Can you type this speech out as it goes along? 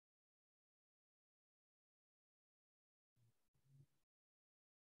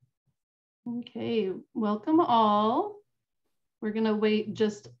Okay, welcome all. We're going to wait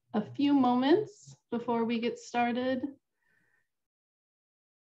just a few moments before we get started.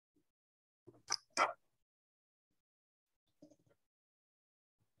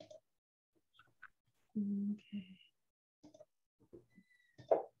 Okay.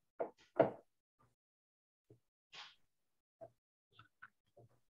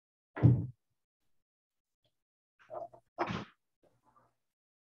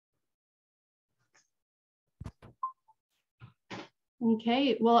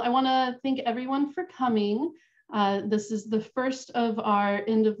 Okay, well, I want to thank everyone for coming. This is the first of our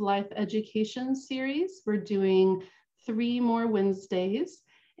end-of-life education series. We're doing 3 more Wednesdays,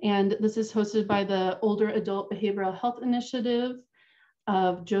 and this is hosted by the Older Adult Behavioral Health Initiative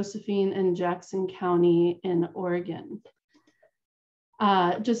of Josephine and Jackson County in Oregon.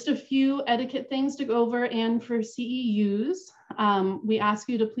 Just a few etiquette things to go over, and for CEUs, we ask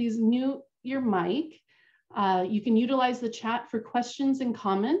you to please mute your mic. You can utilize the chat for questions and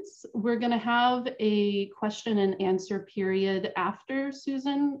comments. We're going to have a question and answer period after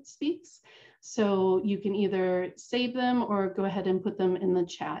Susan speaks. So you can either save them or go ahead and put them in the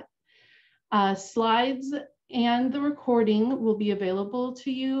chat. Slides and the recording will be available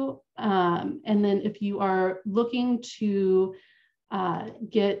to you. And then if you are looking to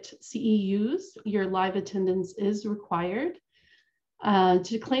get CEUs, your live attendance is required.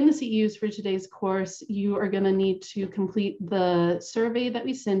 To claim the CEUs for today's course, you are going to need to complete the survey that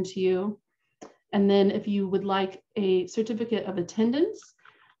we send to you. And then if you would like a certificate of attendance,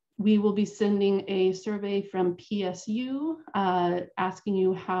 we will be sending a survey from PSU asking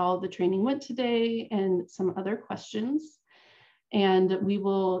you how the training went today and some other questions. And we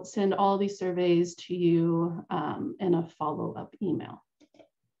will send all these surveys to you in a follow-up email.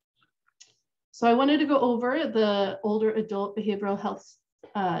 So I wanted to go over the Older Adult Behavioral Health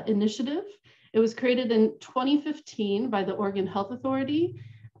Initiative. It was created in 2015 by the Oregon Health Authority,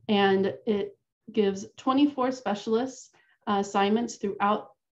 and it gives 24 specialists assignments throughout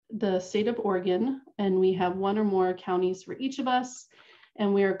the state of Oregon, and we have 1 or more counties for each of us,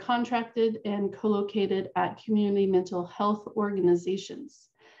 and we are contracted and co-located at community mental health organizations.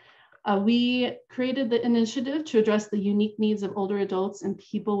 We created the initiative to address the unique needs of older adults and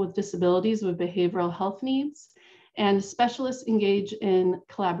people with disabilities with behavioral health needs, and specialists engage in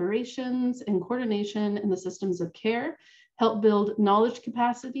collaborations and coordination in the systems of care, help build knowledge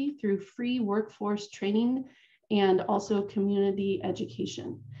capacity through free workforce training and also community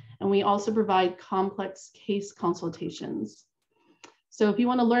education. And we also provide complex case consultations. So if you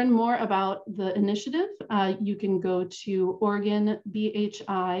want to learn more about the initiative, you can go to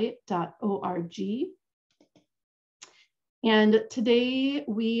oregonbhi.org. And today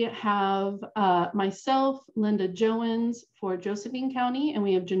we have myself, Linda Jones for Josephine County, and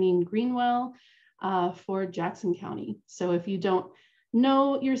we have Janine Greenwell for Jackson County. So if you don't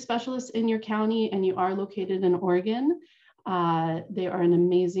know your specialists in your county and you are located in Oregon, they are an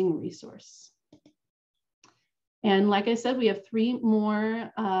amazing resource. And like I said, we have 3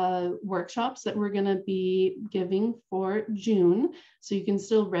 more workshops that we're going to be giving for June. So you can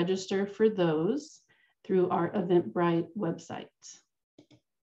still register for those through our Eventbrite website.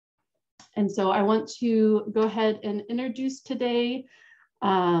 And so I want to go ahead and introduce today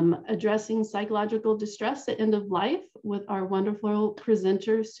addressing psychological distress at end of life with our wonderful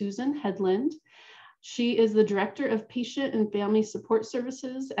presenter, Susan Hedlund. She is the Director of Patient and Family Support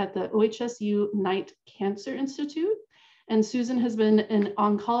Services at the OHSU Knight Cancer Institute. And Susan has been an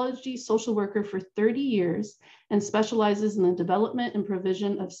oncology social worker for 30 years and specializes in the development and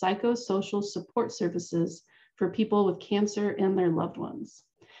provision of psychosocial support services for people with cancer and their loved ones.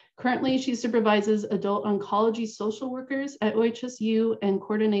 Currently, she supervises adult oncology social workers at OHSU and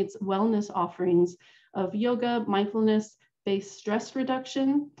coordinates wellness offerings of yoga, mindfulness-based stress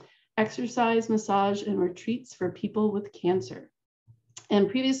reduction, exercise, massage, and retreats for people with cancer. And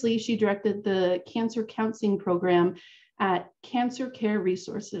previously, she directed the Cancer Counseling Program at Cancer Care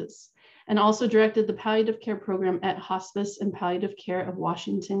Resources, and also directed the Palliative Care Program at Hospice and Palliative Care of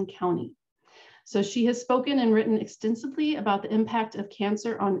Washington County. So she has spoken and written extensively about the impact of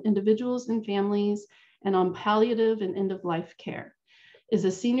cancer on individuals and families and on palliative and end-of-life care, is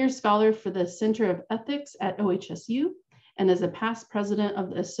a senior scholar for the Center of Ethics at OHSU, and is a past president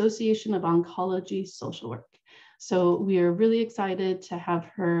of the Association of Oncology Social Work. So we are really excited to have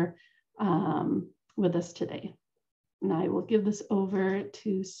her with us today. And I will give this over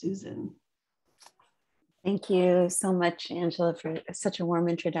to Susan. Thank you so much, Angela, for such a warm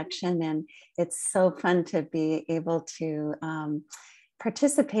introduction. And it's so fun to be able to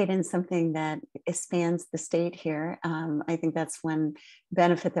participate in something that spans the state here. I think that's one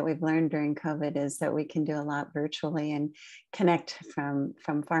benefit that we've learned during COVID is that we can do a lot virtually and connect from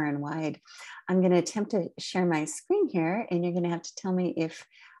far and wide. I'm going to attempt to share my screen here, and you're going to have to tell me if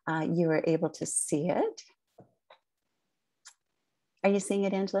you are able to see it. Are you seeing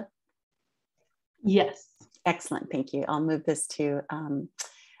it, Angela? Yes. Excellent, thank you. I'll move this to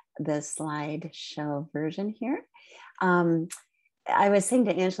the slideshow version here. I was saying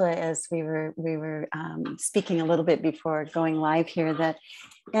to Angela as we were speaking a little bit before going live here that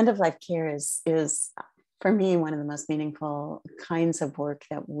end-of-life care is for me one of the most meaningful kinds of work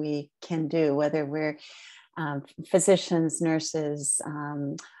that we can do, whether we're physicians, nurses,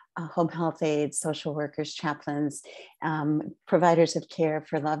 home health aides, social workers, chaplains, providers of care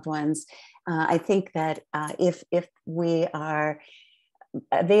for loved ones. I think that if we are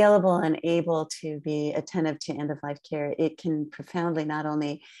available and able to be attentive to end-of-life care, it can profoundly not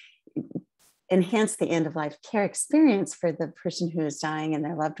only enhance the end-of-life care experience for the person who is dying and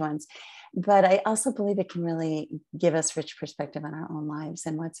their loved ones, but I also believe it can really give us rich perspective on our own lives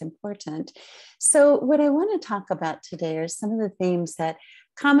and what's important. So what I want to talk about today are some of the themes that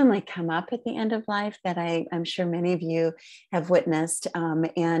commonly come up at the end of life that I'm sure many of you have witnessed,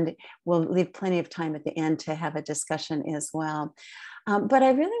 and we'll leave plenty of time at the end to have a discussion as well. But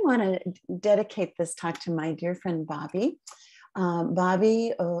I really want to dedicate this talk to my dear friend, Bobby.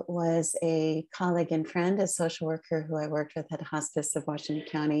 Bobby was a colleague and friend, a social worker who I worked with at Hospice of Washington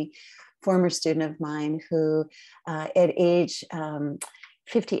County, former student of mine who at age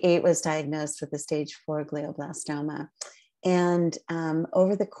 58 was diagnosed with a stage 4 glioblastoma. And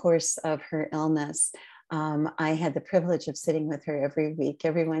over the course of her illness, I had the privilege of sitting with her every week,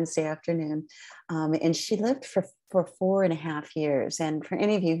 every Wednesday afternoon. And she lived for 4.5 years. And for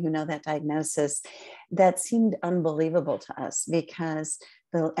any of you who know that diagnosis, that seemed unbelievable to us because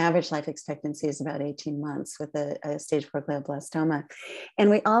the average life expectancy is about 18 months with a stage 4 glioblastoma. And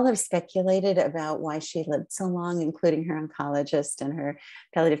we all have speculated about why she lived so long, including her oncologist and her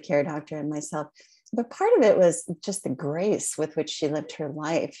palliative care doctor and myself. But part of it was just the grace with which she lived her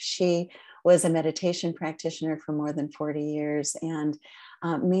life. She was a meditation practitioner for more than 40 years and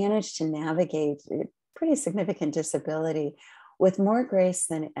managed to navigate a pretty significant disability with more grace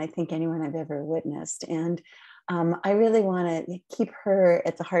than I think anyone I've ever witnessed. And I really want to keep her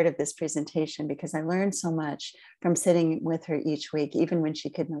at the heart of this presentation because I learned so much from sitting with her each week, even when she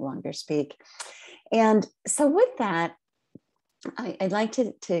could no longer speak. And so with that, I'd like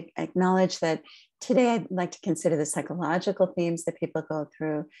to acknowledge that today I'd like to consider the psychological themes that people go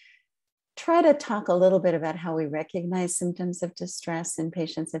through, try to talk a little bit about how we recognize symptoms of distress in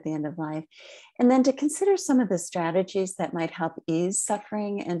patients at the end of life, and then to consider some of the strategies that might help ease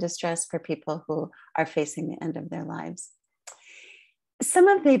suffering and distress for people who are facing the end of their lives. Some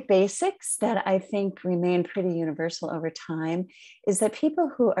of the basics that I think remain pretty universal over time is that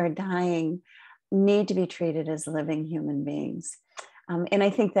people who are dying need to be treated as living human beings. And I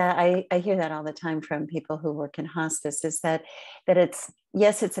think that I hear that all the time from people who work in hospice is that it's,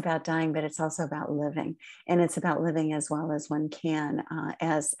 yes, it's about dying, but it's also about living. And it's about living as well as one can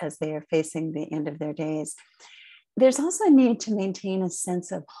as they are facing the end of their days. There's also a need to maintain a sense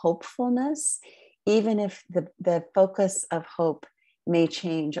of hopefulness, even if the focus of hope may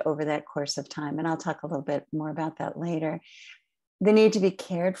change over that course of time. And I'll talk a little bit more about that later. The need to be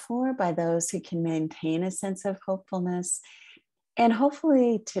cared for by those who can maintain a sense of hopefulness, and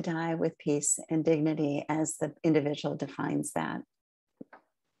hopefully to die with peace and dignity as the individual defines that.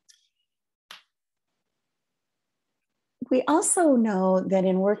 We also know that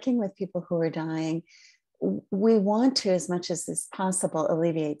in working with people who are dying, we want to, as much as is possible,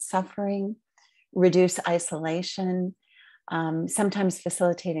 alleviate suffering, reduce isolation, sometimes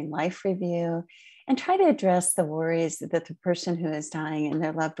facilitating life review, and try to address the worries that the person who is dying and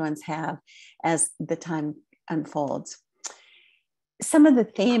their loved ones have as the time unfolds. Some of the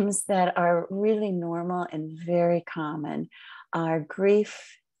themes that are really normal and very common are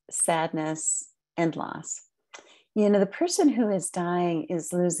grief, sadness, and loss. You know, the person who is dying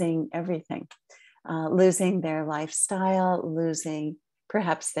is losing everything, losing their lifestyle, losing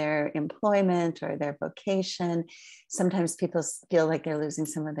perhaps their employment or their vocation. Sometimes people feel like they're losing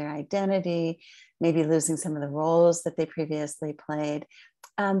some of their identity, maybe losing some of the roles that they previously played,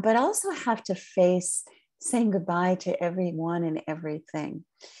 but also have to face saying goodbye to everyone and everything.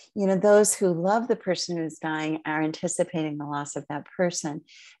 You know, those who love the person who's dying are anticipating the loss of that person,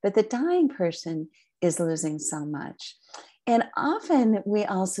 but the dying person is losing so much. And often we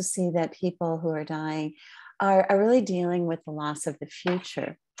also see that people who are dying are really dealing with the loss of the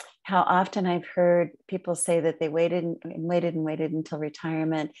future. How often I've heard people say that they waited and waited and waited until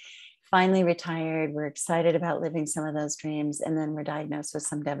retirement, finally retired, were excited about living some of those dreams, and then were diagnosed with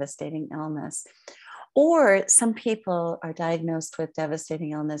some devastating illness. Or some people are diagnosed with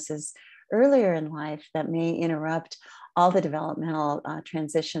devastating illnesses earlier in life that may interrupt all the developmental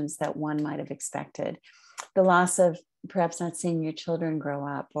transitions that one might have expected. The loss of perhaps not seeing your children grow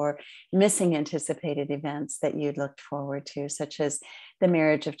up, or missing anticipated events that you'd looked forward to, such as the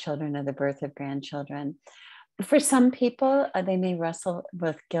marriage of children or the birth of grandchildren. For some people, they may wrestle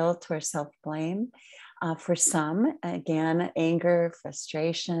with guilt or self-blame. For some, again, anger,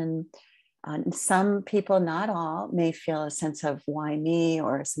 frustration. Some people, not all, may feel a sense of why me,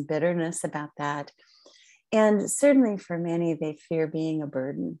 or some bitterness about that. And certainly for many, they fear being a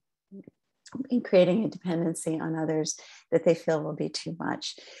burden and creating a dependency on others that they feel will be too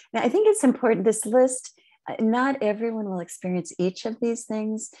much. Now, I think it's important, this list, not everyone will experience each of these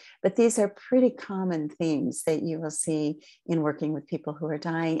things, but these are pretty common themes that you will see in working with people who are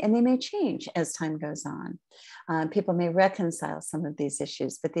dying, and they may change as time goes on. People may reconcile some of these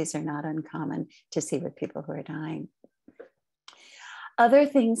issues, but these are not uncommon to see with people who are dying. Other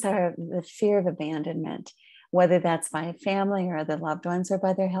things are the fear of abandonment, whether that's by a family or other loved ones, or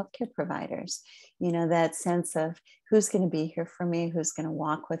by their healthcare providers. You know, that sense of who's going to be here for me, who's going to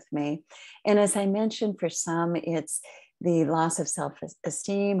walk with me. And as I mentioned, for some, it's the loss of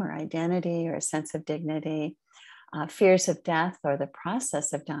self-esteem or identity or a sense of dignity, fears of death or the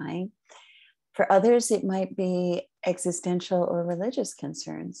process of dying. For others, it might be existential or religious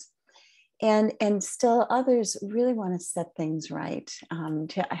concerns. And still others really want to set things right,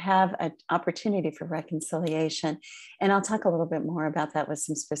 to have an opportunity for reconciliation. And I'll talk a little bit more about that with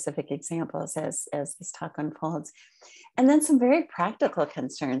some specific examples as this talk unfolds. And then some very practical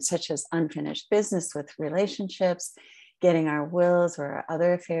concerns, such as unfinished business with relationships, getting our wills or our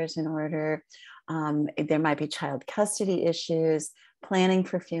other affairs in order. There might be child custody issues, planning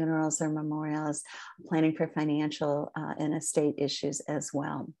for funerals or memorials, planning for financial and estate issues as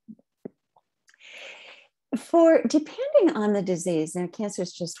well. Depending on the disease, now cancer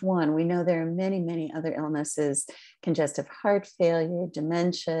is just one. We know there are many, many other illnesses, congestive heart failure,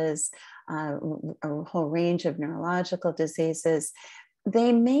 dementias, a whole range of neurological diseases.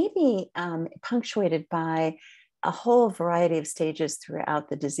 They may be punctuated by a whole variety of stages throughout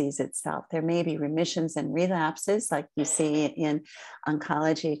the disease itself. There may be remissions and relapses, like you see in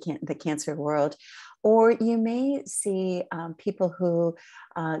oncology, the cancer world, or you may see people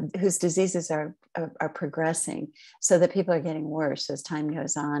whose diseases are progressing, so that people are getting worse as time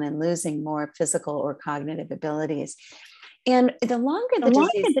goes on and losing more physical or cognitive abilities. And the longer the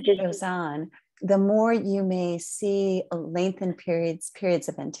disease goes on, the more you may see lengthened periods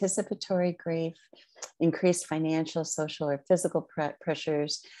of anticipatory grief, increased financial, social, or physical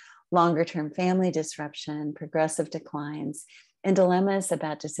pressures, longer-term family disruption, progressive declines, and dilemmas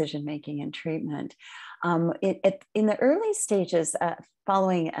about decision-making and treatment. In the early stages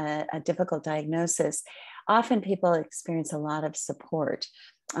following a difficult diagnosis, often people experience a lot of support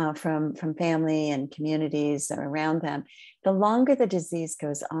from family and communities around them. The longer the disease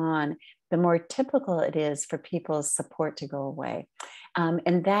goes on, the more typical it is for people's support to go away.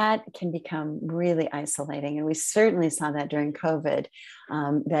 And that can become really isolating. And we certainly saw that during COVID,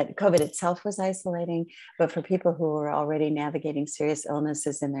 that COVID itself was isolating, but for people who were already navigating serious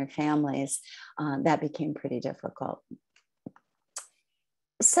illnesses in their families, that became pretty difficult.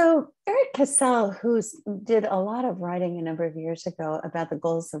 So Eric Cassell, who did a lot of writing a number of years ago about the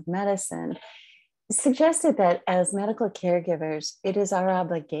goals of medicine, suggested that as medical caregivers, it is our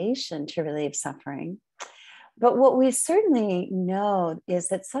obligation to relieve suffering. But what we certainly know is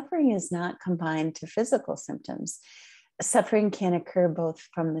that suffering is not confined to physical symptoms. Suffering can occur both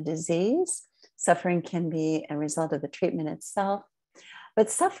from the disease, suffering can be a result of the treatment itself, but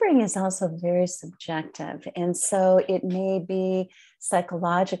suffering is also very subjective. And so it may be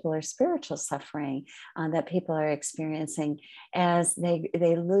psychological or spiritual suffering that people are experiencing as they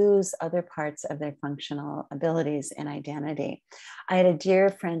lose other parts of their functional abilities and identity. I had a dear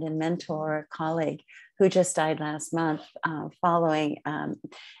friend and mentor, colleague, who just died last month following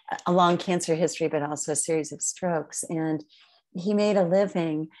a long cancer history, but also a series of strokes. And he made a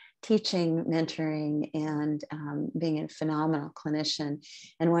living teaching, mentoring, and being a phenomenal clinician.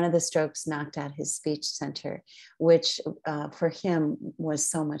 And one of the strokes knocked out his speech center, which for him was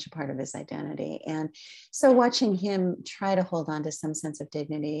so much a part of his identity. And so watching him try to hold on to some sense of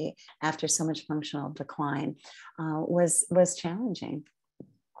dignity after so much functional decline was challenging.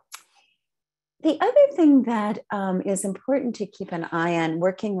 The other thing that is important to keep an eye on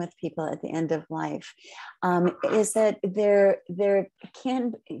working with people at the end of life is that there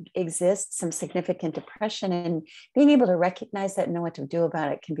can exist some significant depression, and being able to recognize that and know what to do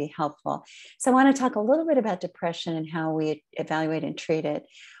about it can be helpful. So I want to talk a little bit about depression and how we evaluate and treat it.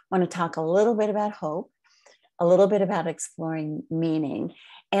 I want to talk a little bit about hope, a little bit about exploring meaning,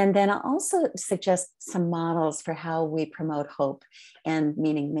 and then I'll also suggest some models for how we promote hope and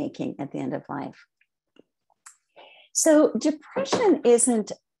meaning making at the end of life. So depression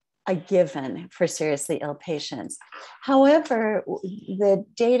isn't a given for seriously ill patients. However, the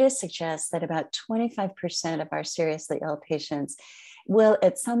data suggests that about 25% of our seriously ill patients will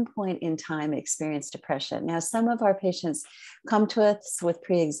at some point in time experience depression. Now, some of our patients come to us with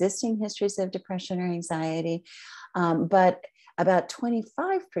pre-existing histories of depression or anxiety, but about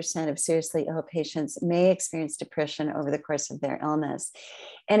 25% of seriously ill patients may experience depression over the course of their illness.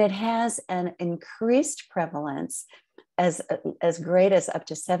 And it has an increased prevalence as great as up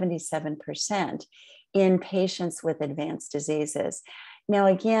to 77% in patients with advanced diseases. Now,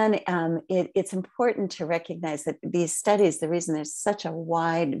 again, it's important to recognize that these studies, the reason there's such a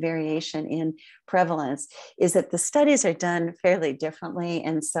wide variation in prevalence is that the studies are done fairly differently.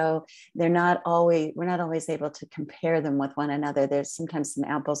 And so we're not always able to compare them with one another. There's sometimes some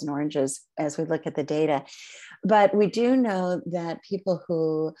apples and oranges as we look at the data. But we do know that people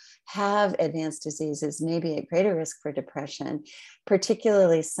who have advanced diseases may be at greater risk for depression,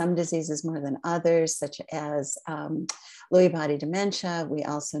 particularly some diseases more than others, such as Lewy body dementia. We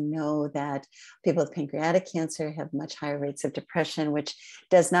also know that people with pancreatic cancer have much higher rates of depression, which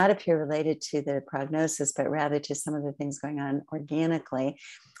does not appear related to the prognosis, but rather to some of the things going on organically.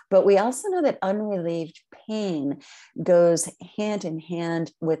 But we also know that unrelieved pain goes hand in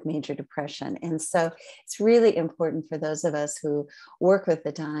hand with major depression. And so it's really important for those of us who work with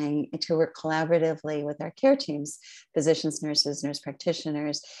the dying to work collaboratively with our care teams, physicians, nurses, nurse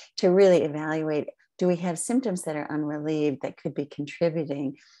practitioners, to really evaluate, do we have symptoms that are unrelieved that could be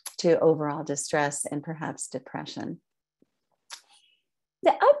contributing to overall distress and perhaps depression?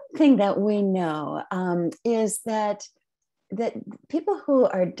 The other thing that we know is that people who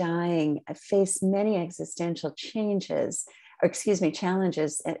are dying face many existential challenges,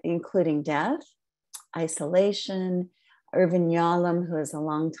 including death, isolation. Irvin Yalom, who is a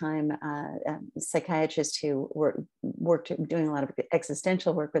longtime psychiatrist who worked doing a lot of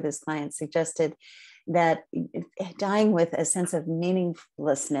existential work with his clients, suggested that dying with a sense of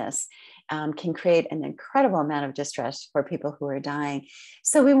meaninglessness can create an incredible amount of distress for people who are dying.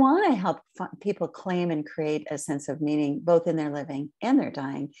 So we want to help people claim and create a sense of meaning both in their living and their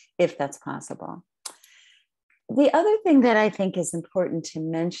dying, if that's possible. The other thing that I think is important to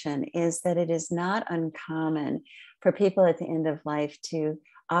mention is that it is not uncommon for people at the end of life to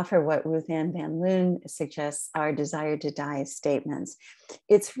offer what Ruth Ann Van Loon suggests are desire to die statements.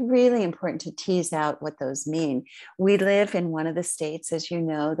 It's really important to tease out what those mean. We live in one of the states, as you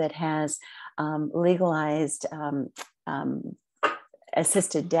know, that has legalized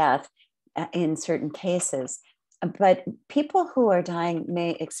assisted death in certain cases. But people who are dying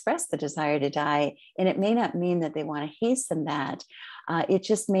may express the desire to die, and it may not mean that they want to hasten that. It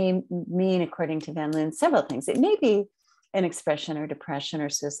just may mean, according to Van Loon, several things. It may be an expression or depression or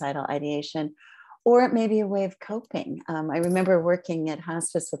suicidal ideation, or it may be a way of coping. I remember working at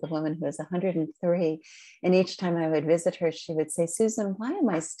hospice with a woman who was 103, and each time I would visit her, she would say, "Susan, why am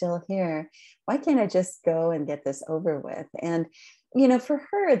I still here? Why can't I just go and get this over with?" And you know, for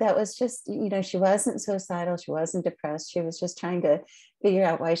her, that was just, you know, she wasn't suicidal, she wasn't depressed, she was just trying to figure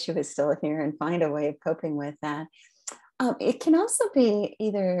out why she was still here and find a way of coping with that. It can also be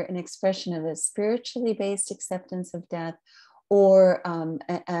either an expression of a spiritually based acceptance of death or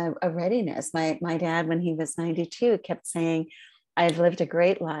a readiness. My dad, when he was 92, kept saying, "I've lived a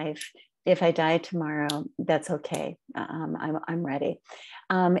great life. If I die tomorrow, that's okay. I'm ready."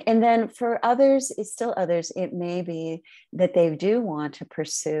 And then for others, it may be that they do want to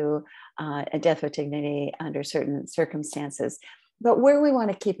pursue a death with dignity under certain circumstances. But where we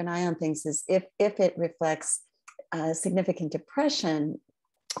want to keep an eye on things is if it reflects significant depression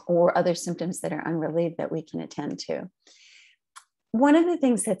or other symptoms that are unrelieved that we can attend to. One of the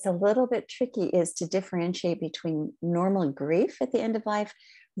things that's a little bit tricky is to differentiate between normal grief at the end of life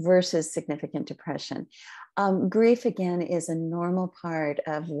versus significant depression. Grief, again, is a normal part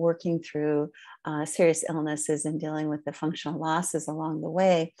of working through serious illnesses and dealing with the functional losses along the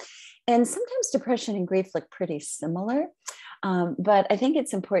way. And sometimes depression and grief look pretty similar, but I think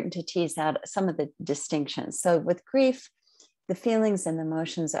it's important to tease out some of the distinctions. So with grief, the feelings and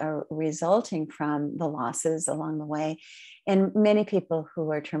emotions are resulting from the losses along the way. And many people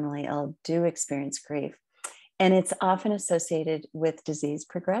who are terminally ill do experience grief. And it's often associated with disease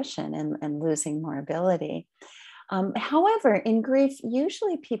progression and losing more ability. However, in grief,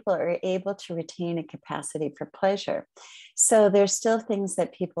 usually people are able to retain a capacity for pleasure. So there's still things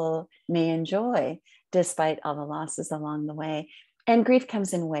that people may enjoy despite all the losses along the way. And grief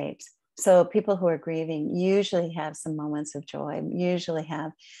comes in waves. So people who are grieving usually have some moments of joy, usually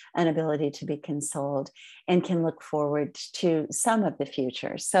have an ability to be consoled and can look forward to some of the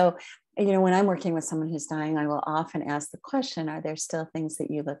future. So, when I'm working with someone who's dying, I will often ask the question, are there still things that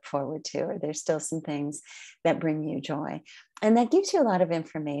you look forward to? Are there still some things that bring you joy? And that gives you a lot of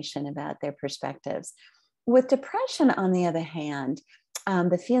information about their perspectives. With depression, on the other hand,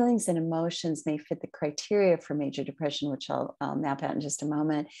 the feelings and emotions may fit the criteria for major depression, which I'll map out in just a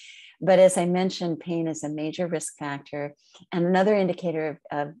moment. But as I mentioned, pain is a major risk factor. And another indicator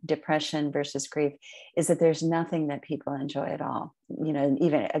of depression versus grief is that there's nothing that people enjoy at all.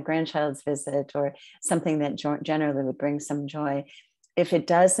 Even a grandchild's visit or something that generally would bring some joy. If it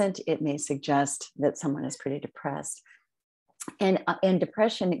doesn't, it may suggest that someone is pretty depressed. And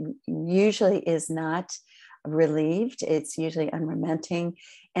depression usually is not relieved. It's usually unrelenting.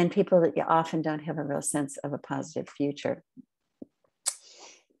 And people that often don't have a real sense of a positive future.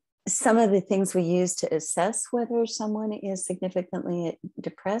 Some of the things we use to assess whether someone is significantly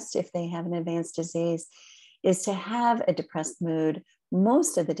depressed, if they have an advanced disease, is to have a depressed mood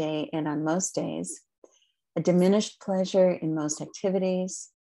most of the day and on most days, a diminished pleasure in most activities,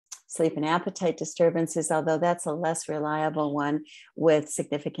 sleep and appetite disturbances, although that's a less reliable one with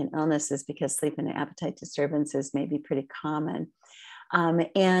significant illnesses because sleep and appetite disturbances may be pretty common.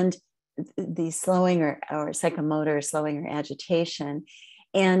 And the slowing or psychomotor slowing or agitation.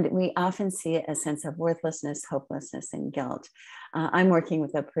 And we often see a sense of worthlessness, hopelessness, and guilt. I'm working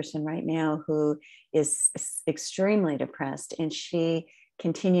with a person right now who is extremely depressed, and she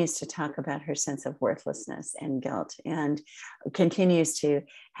continues to talk about her sense of worthlessness and guilt, and continues to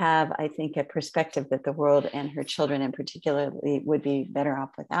have, I think, a perspective that the world and her children in particular would be better off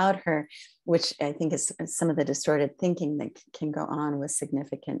without her, which I think is some of the distorted thinking that can go on with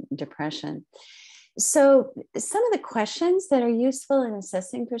significant depression. So some of the questions that are useful in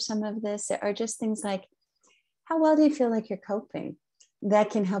assessing for some of this are just things like, how well do you feel like you're coping? That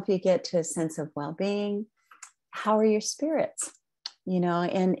can help you get to a sense of well-being. How are your spirits?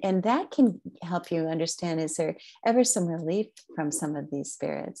 And that can help you understand, is there ever some relief from some of these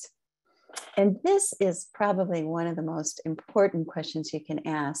spirits? And this is probably one of the most important questions you can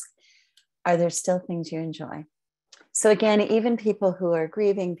ask. Are there still things you enjoy? So again, even people who are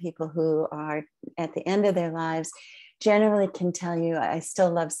grieving, people who are at the end of their lives, generally can tell you, I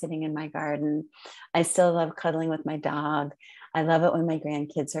still love sitting in my garden. I still love cuddling with my dog. I love it when my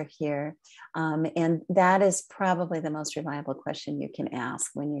grandkids are here. And that is probably the most reliable question you can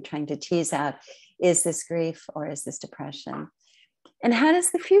ask when you're trying to tease out, is this grief or is this depression? And how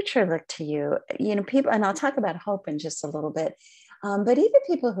does the future look to you? People, and I'll talk about hope in just a little bit. But even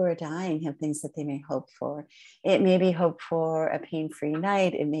people who are dying have things that they may hope for. It may be hope for a pain-free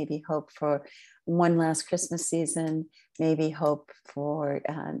night. It may be hope for one last Christmas season, maybe hope for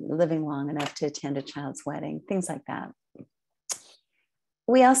living long enough to attend a child's wedding, things like that.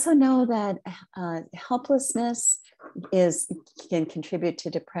 We also know that helplessness can contribute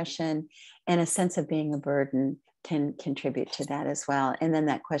to depression, and a sense of being a burden can contribute to that as well. And then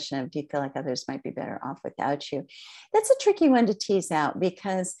that question of, do you feel like others might be better off without you? That's a tricky one to tease out,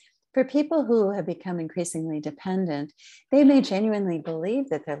 because for people who have become increasingly dependent, they may genuinely believe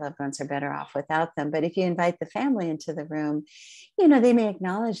that their loved ones are better off without them. But if you invite the family into the room, they may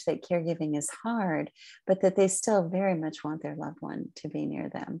acknowledge that caregiving is hard, but that they still very much want their loved one to be near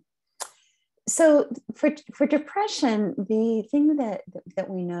them. So for depression, the thing that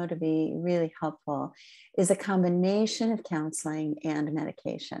we know to be really helpful is a combination of counseling and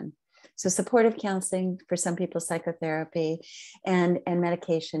medication. So supportive counseling, for some people psychotherapy, and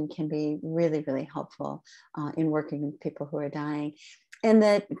medication can be really, really helpful in working with people who are dying. And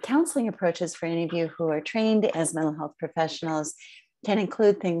the counseling approaches, for any of you who are trained as mental health professionals, can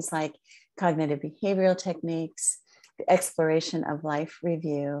include things like cognitive behavioral techniques, the exploration of life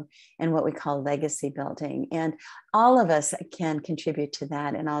review, and what we call legacy building. And all of us can contribute to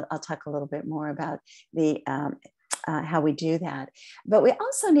that. And I'll talk a little bit more about the how we do that. But we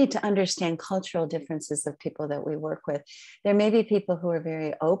also need to understand cultural differences of people that we work with. There may be people who are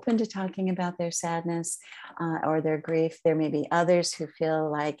very open to talking about their sadness or their grief. There may be others who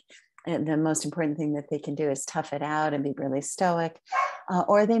feel like the most important thing that they can do is tough it out and be really stoic.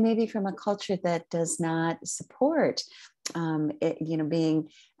 or they may be from a culture that does not support being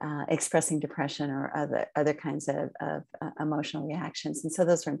expressing depression or other kinds of emotional reactions. And so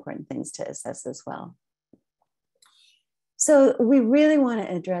those are important things to assess as well. So we really want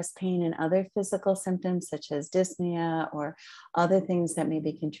to address pain and other physical symptoms such as dyspnea or other things that may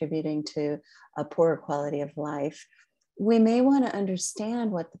be contributing to a poorer quality of life. We may want to understand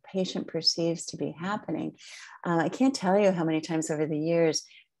what the patient perceives to be happening. I can't tell you how many times over the years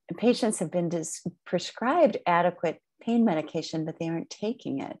patients have been prescribed adequate pain medication, but they aren't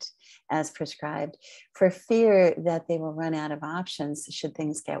taking it as prescribed for fear that they will run out of options should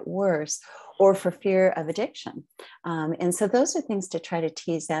things get worse, or for fear of addiction. And so those are things to try to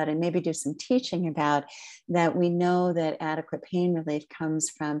tease out and maybe do some teaching about, that we know that adequate pain relief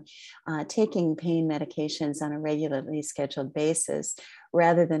comes from taking pain medications on a regularly scheduled basis,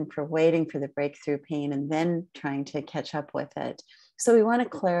 rather than for waiting for the breakthrough pain and then trying to catch up with it. So we want to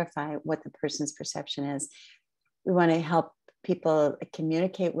clarify what the person's perception is. We want to help people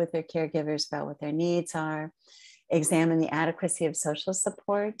communicate with their caregivers about what their needs are, examine the adequacy of social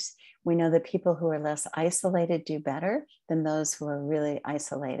support. We know that people who are less isolated do better than those who are really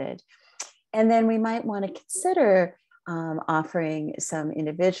isolated. And then we might want to consider offering some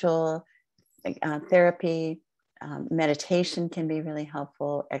individual therapy. Meditation can be really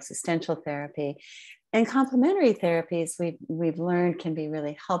helpful, existential therapy. And complementary therapies, we've learned, can be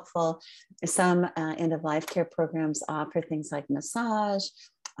really helpful. Some end-of-life care programs offer things like massage,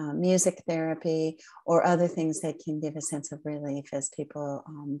 music therapy, or other things that can give a sense of relief as people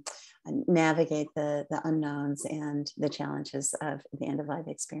navigate the unknowns and the challenges of the end-of-life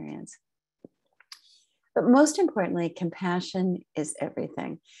experience. But most importantly, compassion is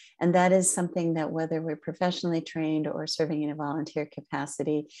everything. And that is something that, whether we're professionally trained or serving in a volunteer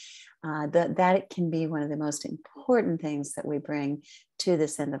capacity, that it can be one of the most important things that we bring to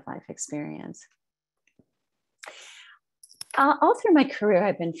this end-of-life experience. All through my career,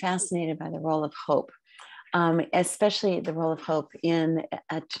 I've been fascinated by the role of hope, especially the role of hope in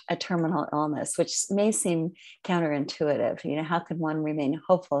a terminal illness, which may seem counterintuitive. You know, how could one remain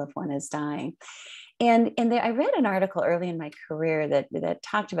hopeful if one is dying? And I read an article early in my career that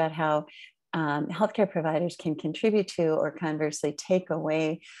talked about how healthcare providers can contribute to, or conversely take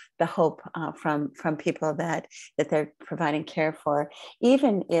away, the hope from people that they're providing care for,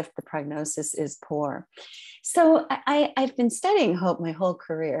 even if the prognosis is poor. So I've been studying hope my whole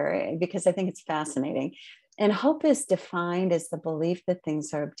career because I think it's fascinating. And hope is defined as the belief that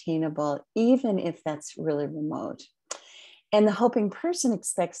things are obtainable, even if that's really remote. And the hoping person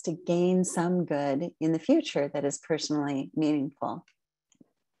expects to gain some good in the future that is personally meaningful.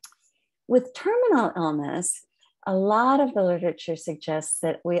 With terminal illness, a lot of the literature suggests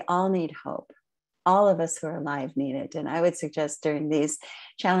that we all need hope. All of us who are alive need it. And I would suggest during these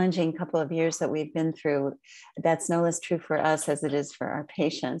challenging couple of years that we've been through, that's no less true for us as it is for our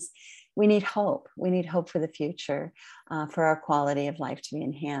patients. We need hope. We need hope for the future, for our quality of life to be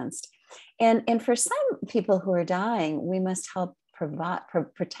enhanced. And for some people who are dying, we must help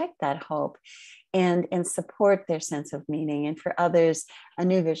protect that hope and support their sense of meaning. And for others, a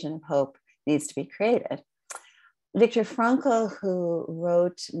new vision of hope needs to be created. Viktor Frankl, who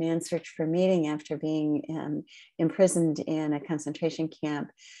wrote Man's Search for Meaning after being imprisoned in a concentration camp,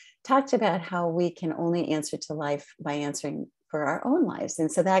 talked about how we can only answer to life by answering for our own lives. And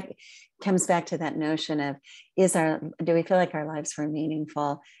so that comes back to that notion of, do we feel like our lives were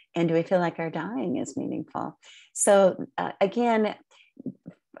meaningful? And do we feel like our dying is meaningful? So again,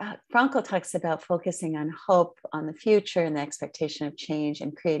 Frankl talks about focusing on hope, on the future, and the expectation of change,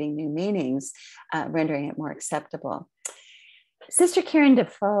 and creating new meanings, rendering it more acceptable. Sister Karen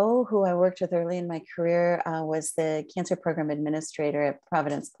Defoe, who I worked with early in my career, was the cancer program administrator at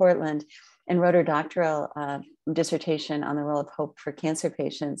Providence, Portland, and wrote her doctoral dissertation on the role of hope for cancer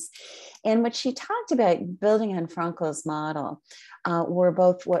patients. And what she talked about, building on Frankl's model, were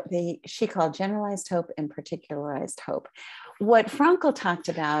both what she called generalized hope and particularized hope. What Frankl talked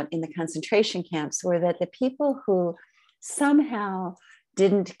about in the concentration camps were that the people who somehow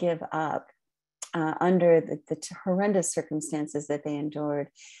didn't give up under the horrendous circumstances that they endured,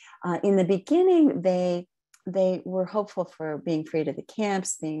 in the beginning, they were hopeful for being freed of the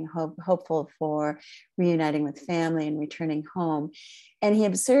camps, being hopeful for reuniting with family and returning home. And he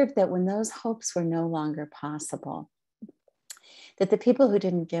observed that when those hopes were no longer possible, that the people who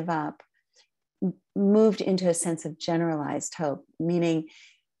didn't give up moved into a sense of generalized hope, meaning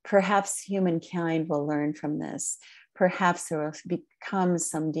perhaps humankind will learn from this. Perhaps there will become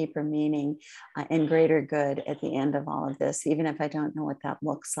some deeper meaning and greater good at the end of all of this, even if I don't know what that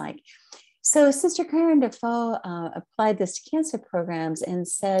looks like. So Sister Karen Defoe applied this to cancer programs and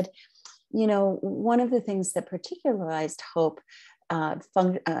said, one of the things that particularized hope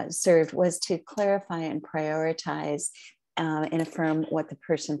served was to clarify and prioritize and affirm what the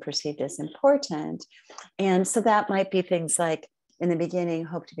person perceived as important. And so that might be things like, in the beginning,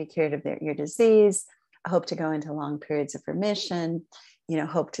 hope to be cured of your disease, hope to go into long periods of remission,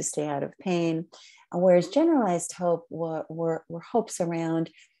 hope to stay out of pain. Whereas generalized hope were hopes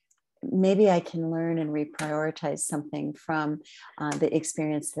around, maybe I can learn and reprioritize something from the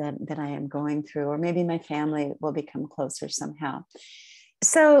experience that I am going through, or maybe my family will become closer somehow.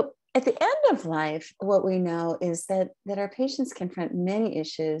 So at the end of life, what we know is that our patients confront many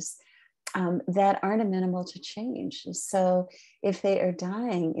issues that aren't amenable to change. So if they are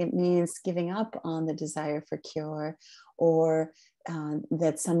dying, it means giving up on the desire for cure, or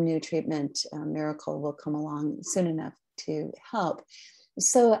that some new treatment miracle will come along soon enough to help.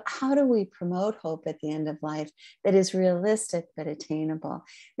 So how do we promote hope at the end of life that is realistic but attainable?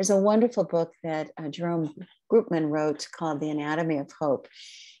 There's a wonderful book that Jerome Groopman wrote called The Anatomy of Hope.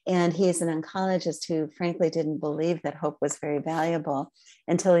 And he's an oncologist who frankly didn't believe that hope was very valuable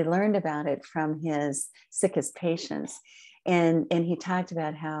until he learned about it from his sickest patients. And he talked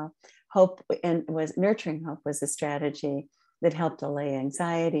about how hope was nurturing hope was a strategy that helped allay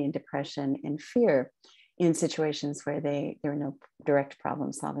anxiety and depression and fear in situations where there were no direct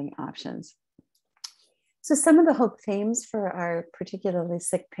problem-solving options. So some of the hope themes for our particularly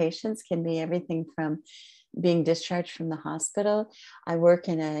sick patients can be everything from being discharged from the hospital. I work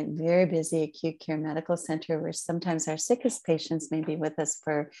in a very busy acute care medical center where sometimes our sickest patients may be with us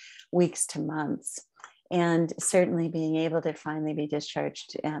for weeks to months. And certainly being able to finally be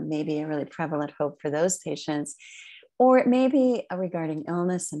discharged may be a really prevalent hope for those patients. Or it may be regarding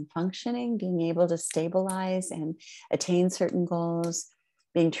illness and functioning, being able to stabilize and attain certain goals,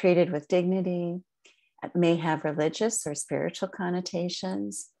 being treated with dignity. It may have religious or spiritual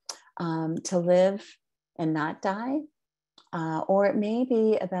connotations, to live and not die. Or it may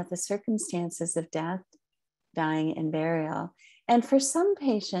be about the circumstances of death, dying, and burial. And for some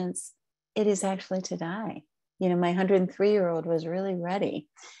patients, it is actually to die. My 103-year-old was really ready.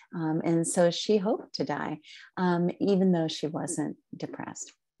 And so she hoped to die, even though she wasn't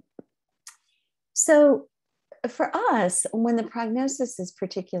depressed. So for us, when the prognosis is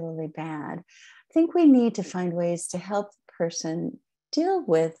particularly bad, I think we need to find ways to help the person deal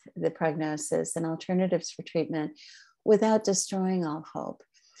with the prognosis and alternatives for treatment without destroying all hope.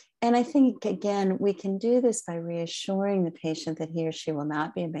 And I think, again, we can do this by reassuring the patient that he or she will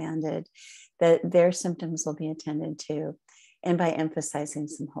not be abandoned, that their symptoms will be attended to, and by emphasizing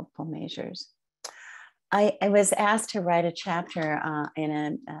some hopeful measures. I was asked to write a chapter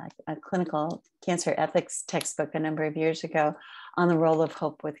in a clinical cancer ethics textbook a number of years ago on the role of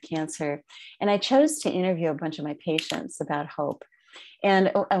hope with cancer. And I chose to interview a bunch of my patients about hope.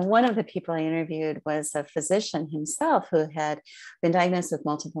 And one of the people I interviewed was a physician himself who had been diagnosed with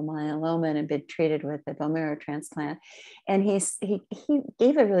multiple myeloma and had been treated with a bone marrow transplant. And he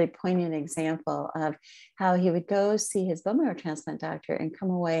gave a really poignant example of how he would go see his bone marrow transplant doctor and come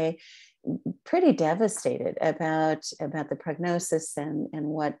away pretty devastated about the prognosis and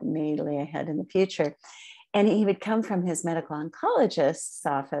what may lay ahead in the future. And he would come from his medical oncologist's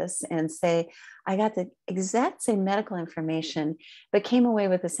office and say, I got the exact same medical information, but came away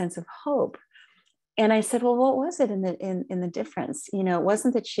with a sense of hope. And I said, well, what was it in the difference? It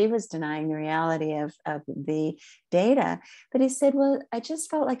wasn't that she was denying the reality of the data, but he said, well, I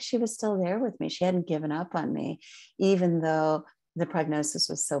just felt like she was still there with me. She hadn't given up on me, even though the prognosis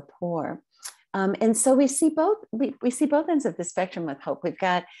was so poor. And so we see both ends of the spectrum with hope. We've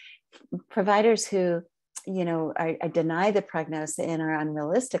got providers who I deny the prognosis and are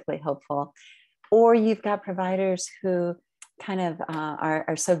unrealistically hopeful, or you've got providers who kind of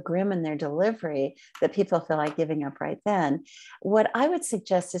are so grim in their delivery that people feel like giving up right then. What I would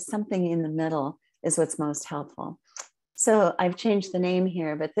suggest is something in the middle is what's most helpful. So I've changed the name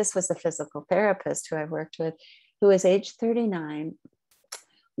here, but this was a physical therapist who I worked with, who was age 39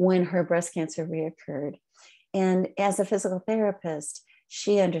 when her breast cancer reoccurred. And as a physical therapist,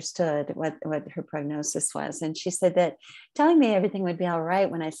 she understood what her prognosis was. And she said that telling me everything would be all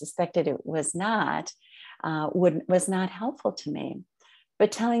right when I suspected it was not, was not helpful to me.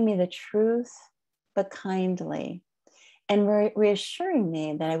 But telling me the truth, but kindly, and reassuring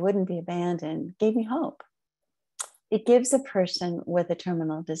me that I wouldn't be abandoned gave me hope. It gives a person with a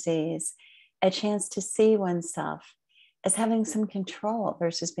terminal disease a chance to see oneself as having some control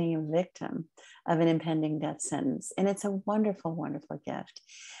versus being a victim of an impending death sentence. And it's a wonderful, wonderful gift.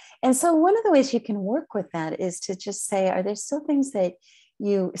 And so one of the ways you can work with that is to just say, are there still things that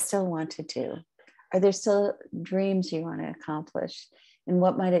you still want to do? Are there still dreams you want to accomplish? And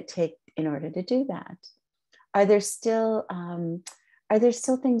what might it take in order to do that? Are there still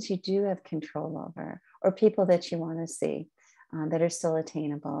things you do have control over, or people that you want to see that are still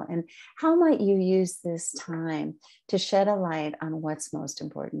attainable? And how might you use this time to shed a light on what's most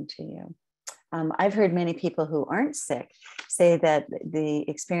important to you? I've heard many people who aren't sick say that the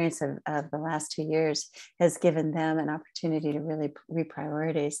experience of the last 2 years has given them an opportunity to really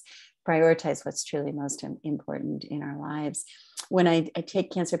prioritize what's truly most important in our lives. When I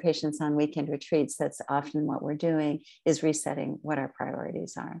take cancer patients on weekend retreats, that's often what we're doing, is resetting what our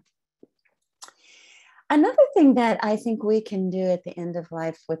priorities are. Another thing that I think we can do at the end of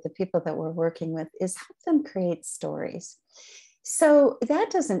life with the people that we're working with is help them create stories. So that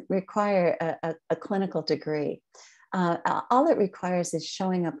doesn't require a clinical degree. All it requires is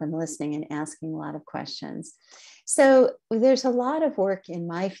showing up and listening and asking a lot of questions. So there's a lot of work in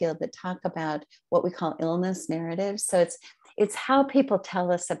my field that talk about what we call illness narratives. So it's how people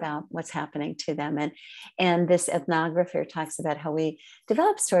tell us about what's happening to them. And this ethnographer talks about how we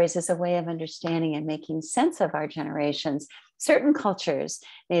develop stories as a way of understanding and making sense of our generations. Certain cultures,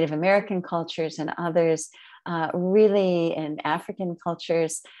 Native American cultures and others, really in African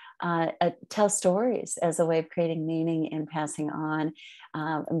cultures, tell stories as a way of creating meaning and passing on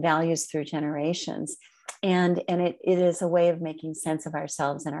values through generations. And it is a way of making sense of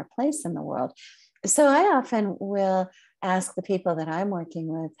ourselves and our place in the world. So I often will ask the people that I'm working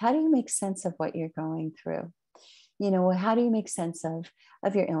with, how do you make sense of what you're going through? You know, how do you make sense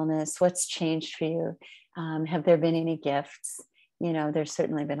of your illness? What's changed for you? Have there been any gifts? You know, there's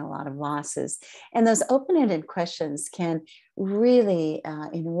certainly been a lot of losses. And those open-ended questions can really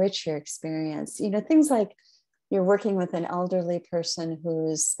enrich your experience. You know, things like you're working with an elderly person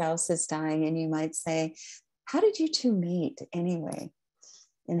whose spouse is dying, and you might say, how did you two meet anyway?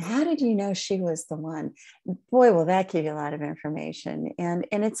 And how did you know she was the one? Boy, will that give you a lot of information. And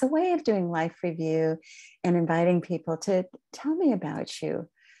it's a way of doing life review and inviting people to tell me about you.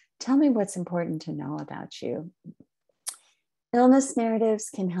 Tell me what's important to know about you. Illness narratives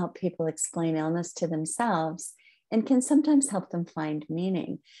can help people explain illness to themselves and can sometimes help them find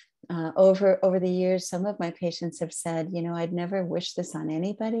meaning. Over the years, some of my patients have said, you know, I'd never wish this on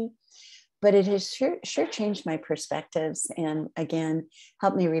anybody, but it has sure changed my perspectives and, again,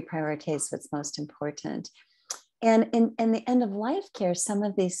 helped me reprioritize what's most important. And in the end of life care, some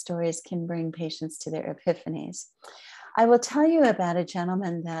of these stories can bring patients to their epiphanies. I will tell you about a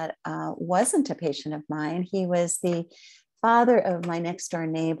gentleman that wasn't a patient of mine. He was the father of my next door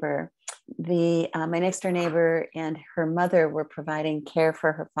neighbor. My next door neighbor and her mother were providing care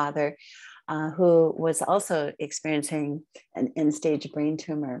for her father, who was also experiencing an end-stage brain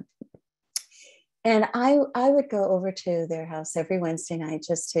tumor. And I would go over to their house every Wednesday night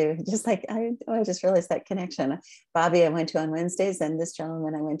I just realized that connection. Bobby I went to on Wednesdays, and this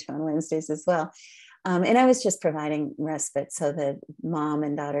gentleman I went to on Wednesdays as well. And I was just providing respite so that mom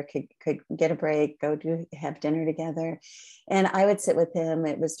and daughter could get a break, have dinner together. And I would sit with him.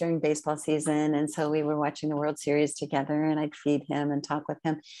 It was during baseball season. And so we were watching the World Series together, and I'd feed him and talk with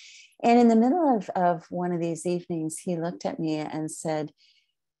him. And in the middle of one of these evenings, he looked at me and said,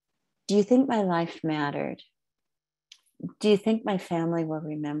 do you think my life mattered? Do you think my family will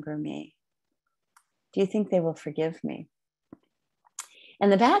remember me? Do you think they will forgive me?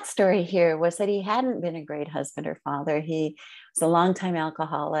 And the backstory here was that he hadn't been a great husband or father. He was a longtime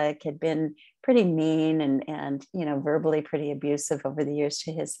alcoholic, had been pretty mean and you know, verbally pretty abusive over the years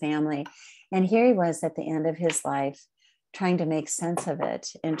to his family. And here he was at the end of his life, trying to make sense of it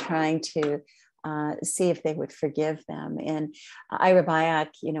and trying to see if they would forgive them. And Ira Byock,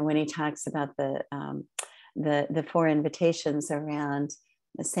 you know, when he talks about the 4 invitations around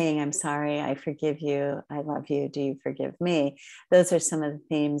saying, I'm sorry, I forgive you, I love you, do you forgive me? Those are some of the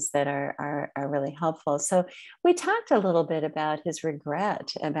themes that are really helpful. So we talked a little bit about his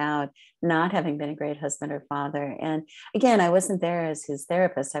regret about not having been a great husband or father. And again, I wasn't there as his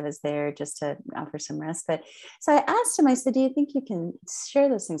therapist. I was there just to offer some respite. So I asked him, I said, do you think you can share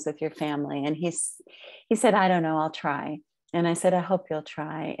those things with your family? And he said, I don't know, I'll try. And I said, I hope you'll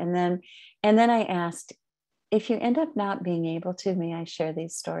try. And then I asked, if you end up not being able to, may I share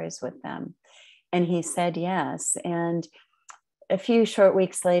these stories with them? And he said yes. And a few short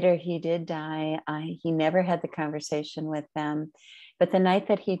weeks later, he did die. He never had the conversation with them. But the night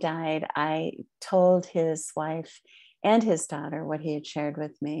that he died, I told his wife and his daughter what he had shared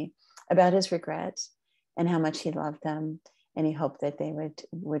with me about his regret and how much he loved them. And he hoped that they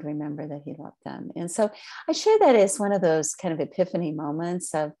would remember that he loved them. And so I share that as one of those kind of epiphany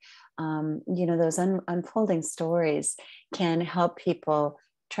moments of those unfolding stories can help people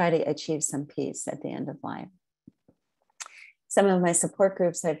try to achieve some peace at the end of life. Some of my support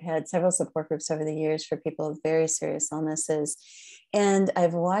groups, I've had several support groups over the years for people with very serious illnesses. And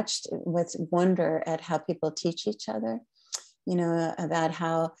I've watched with wonder at how people teach each other, about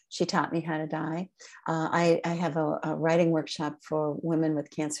how she taught me how to die. I have a writing workshop for women with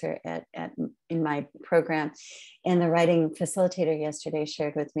cancer in my program. And the writing facilitator yesterday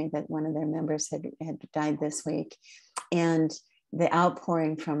shared with me that one of their members had died this week. And the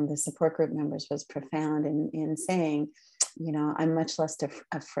outpouring from the support group members was profound in saying, I'm much less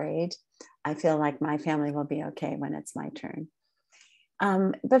afraid. I feel like my family will be okay when it's my turn.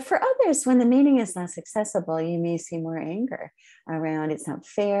 But for others, when the meaning is less accessible, you may see more anger around, it's not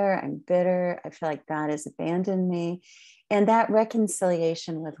fair, I'm bitter, I feel like God has abandoned me. And that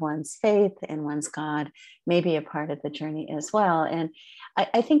reconciliation with one's faith and one's God may be a part of the journey as well. And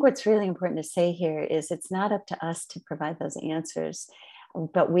I think what's really important to say here is it's not up to us to provide those answers,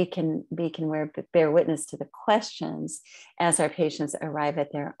 but we can bear witness to the questions as our patients arrive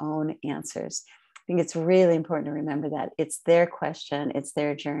at their own answers. I think it's really important to remember that it's their question, it's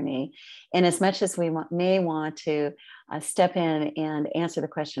their journey. And as much as we may want to step in and answer the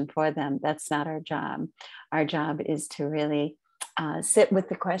question for them, that's not our job. Our job is to really sit with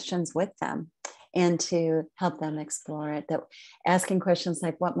the questions with them and to help them explore it. That asking questions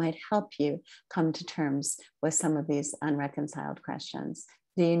like, what might help you come to terms with some of these unreconciled questions?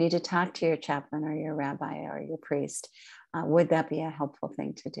 Do you need to talk to your chaplain or your rabbi or your priest? Would that be a helpful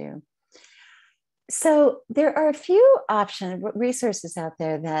thing to do? So there are a few resources out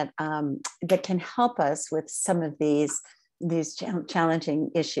there that can help us with some of these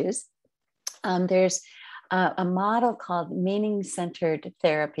challenging issues. There's a model called meaning-centered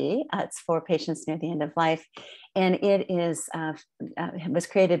therapy. It's for patients near the end of life. And it was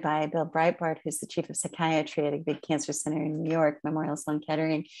created by Bill Breitbart, who's the chief of psychiatry at a big cancer center in New York, Memorial Sloan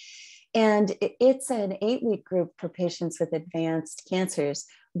Kettering. And it's an 8-week group for patients with advanced cancers,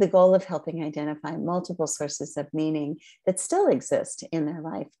 the goal of helping identify multiple sources of meaning that still exist in their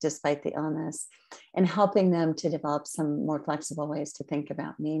life despite the illness, and helping them to develop some more flexible ways to think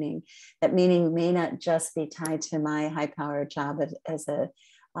about meaning. That meaning may not just be tied to my high-powered job as a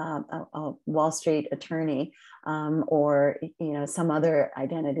Wall Street attorney, or some other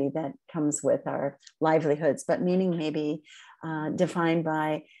identity that comes with our livelihoods, but meaning may be defined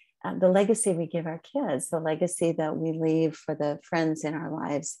by the legacy we give our kids, the legacy that we leave for the friends in our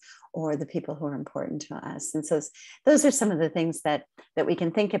lives or the people who are important to us. And so those are some of the things that we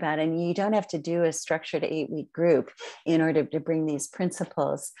can think about. And you don't have to do a structured 8-week group in order to bring these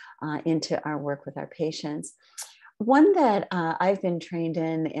principles into our work with our patients. One that I've been trained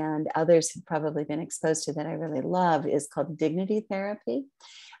in and others have probably been exposed to that I really love is called dignity therapy.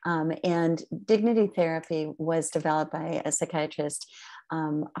 And dignity therapy was developed by a psychiatrist,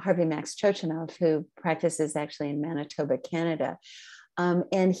 Harvey Max Chochinov, who practices actually in Manitoba, Canada.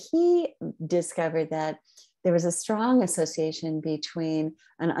 And he discovered that there was a strong association between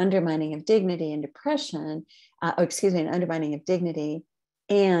an undermining of dignity and depression, an undermining of dignity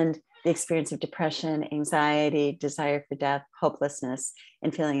and the experience of depression, anxiety, desire for death, hopelessness,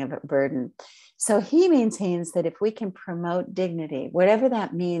 and feeling of a burden. So he maintains that if we can promote dignity, whatever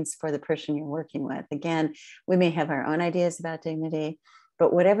that means for the person you're working with, again, we may have our own ideas about dignity,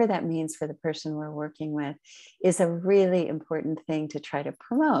 but whatever that means for the person we're working with is a really important thing to try to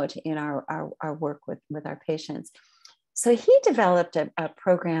promote in our work with our patients. So he developed a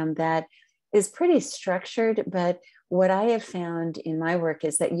program that is pretty structured, but what I have found in my work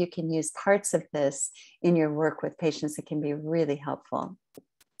is that you can use parts of this in your work with patients that can be really helpful.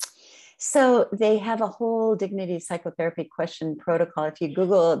 So they have a whole dignity psychotherapy question protocol. If you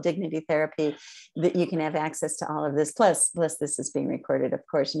Google dignity therapy, that you can have access to all of this. Plus this is being recorded, of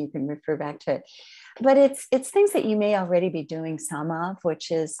course, and you can refer back to it. But it's things that you may already be doing some of, which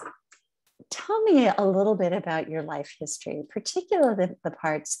is, tell me a little bit about your life history, particularly the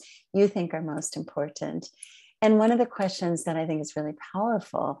parts you think are most important. And one of the questions that I think is really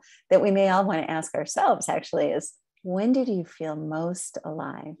powerful that we may all want to ask ourselves actually is, when did you feel most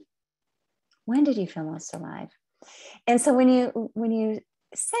alive? When did you feel most alive? And so when you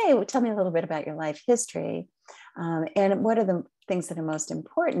say, tell me a little bit about your life history, and what are the things that are most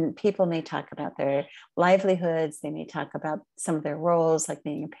important, people may talk about their livelihoods, they may talk about some of their roles, like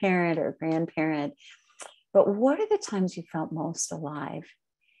being a parent or a grandparent, but what are the times you felt most alive?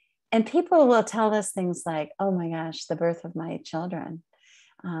 And people will tell us things like, oh my gosh, the birth of my children.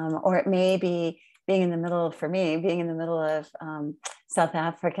 Or it may be being in the middle, for me, being in the middle of South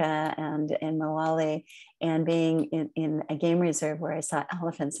Africa and in Mawali, and being in a game reserve where I saw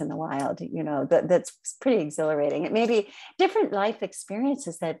elephants in the wild, that's pretty exhilarating. It may be different life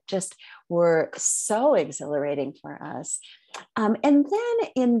experiences that just were so exhilarating for us. And then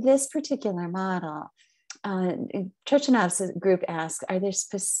in this particular model, Chochanov's group asks, are there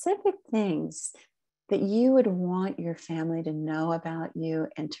specific things that you would want your family to know about you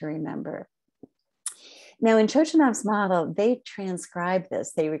and to remember? Now, in Chochanov's model, they transcribe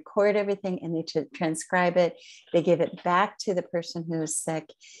this. They record everything and they transcribe it. They give it back to the person who is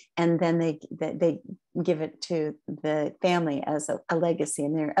sick, and then they give it to the family as a legacy.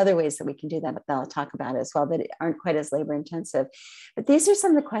 And there are other ways that we can do that, but I'll talk about it as well, that aren't quite as labor intensive. But these are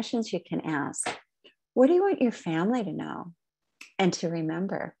some of the questions you can ask. What do you want your family to know and to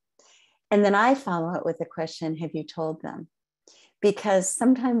remember? And then I follow it with the question, have you told them? Because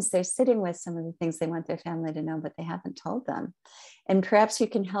sometimes they're sitting with some of the things they want their family to know, but they haven't told them. And perhaps you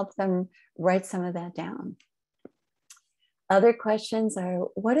can help them write some of that down. Other questions are,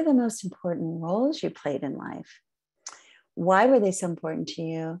 what are the most important roles you played in life? Why were they so important to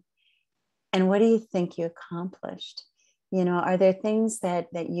you? And what do you think you accomplished? Are there things that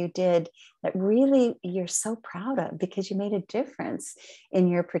you did that really you're so proud of because you made a difference in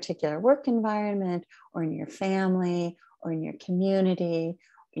your particular work environment or in your family or in your community,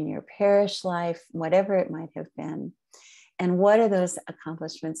 in your parish life, whatever it might have been? And what are those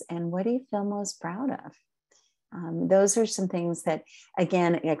accomplishments and what do you feel most proud of? Those are some things that,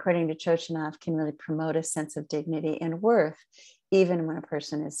 again, according to Chochanov, can really promote a sense of dignity and worth, even when a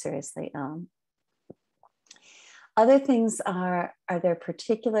person is seriously ill. Other things are there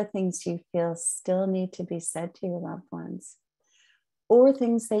particular things you feel still need to be said to your loved ones? Or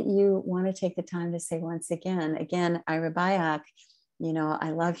things that you want to take the time to say once again? Again, Ira Byock, I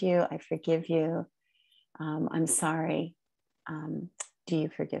love you, I forgive you, I'm sorry, do you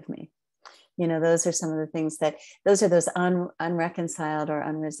forgive me? Those are some of the things those are those unreconciled or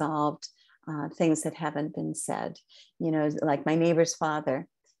unresolved things that haven't been said, like my neighbor's father,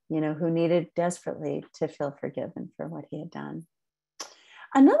 who needed desperately to feel forgiven for what he had done.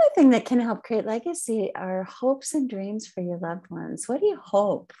 Another thing that can help create legacy are hopes and dreams for your loved ones. What do you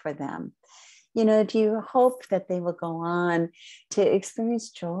hope for them? Do you hope that they will go on to experience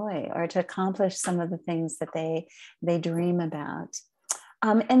joy or to accomplish some of the things that they dream about?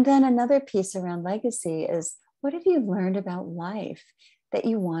 And then another piece around legacy is, what have you learned about life that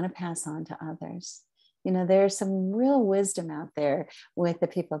you want to pass on to others? There's some real wisdom out there with the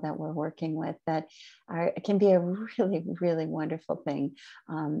people that we're working with that can be a really, really wonderful thing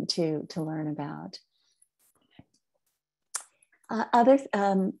to learn about. Okay,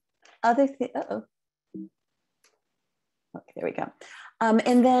 there we go.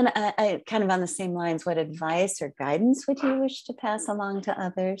 And then I kind of on the same lines, what advice or guidance would you wish to pass along to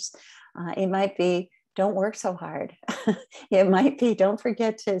others? It might be, don't work so hard. It might be, don't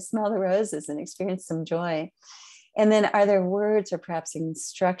forget to smell the roses and experience some joy. And then are there words or perhaps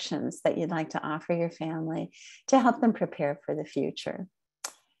instructions that you'd like to offer your family to help them prepare for the future?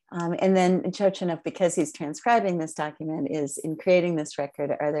 And then Chochanov, because he's transcribing this document, is in creating this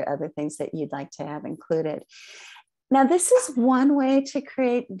record, are there other things that you'd like to have included? Now, this is one way to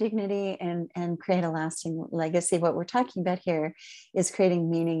create dignity and create a lasting legacy. What we're talking about here is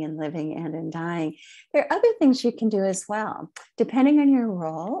creating meaning in living and in dying. There are other things you can do as well, depending on your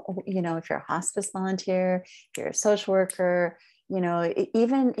role. If you're a hospice volunteer, if you're a social worker,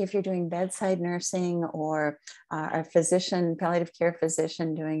 even if you're doing bedside nursing or a physician, palliative care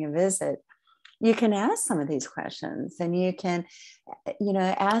physician doing a visit, you can ask some of these questions and you can,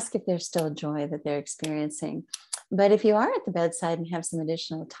 ask if there's still joy that they're experiencing. But if you are at the bedside and have some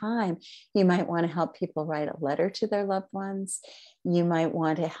additional time, you might want to help people write a letter to their loved ones. You might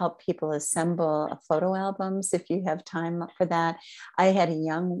want to help people assemble photo albums if you have time for that. I had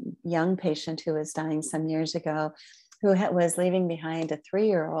a young patient who was dying some years ago who was leaving behind a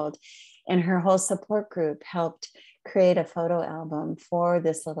 3-year-old, and her whole support group helped create a photo album for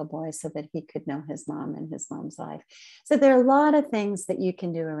this little boy so that he could know his mom and his mom's life. So there are a lot of things that you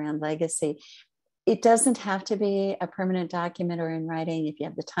can do around legacy. It doesn't have to be a permanent document or in writing. If you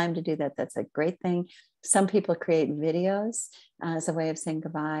have the time to do that, that's a great thing. Some people create videos as a way of saying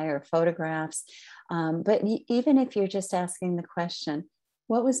goodbye, or photographs. But even if you're just asking the question,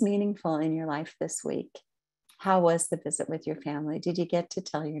 what was meaningful in your life this week? How was the visit with your family? Did you get to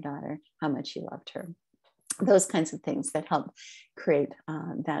tell your daughter how much you loved her? Those kinds of things that help create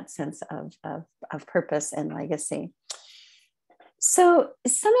that sense of purpose and legacy. So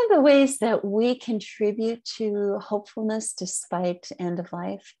some of the ways that we contribute to hopefulness despite end of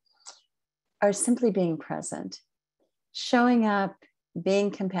life, are simply being present, showing up,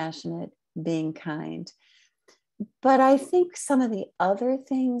 being compassionate, being kind. But I think some of the other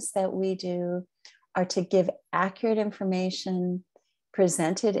things that we do are to give accurate information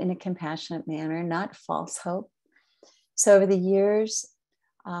presented in a compassionate manner, not false hope. So over the years,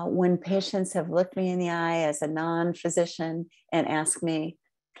 when patients have looked me in the eye as a non-physician and asked me,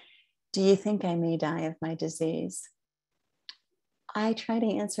 do you think I may die of my disease? I try to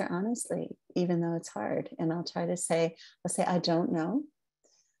answer honestly, even though it's hard. And I'll say, I don't know.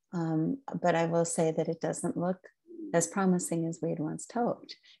 But I will say that it doesn't look as promising as we had once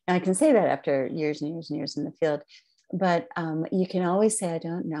hoped. And I can say that after years and years and years in the field, but you can always say, I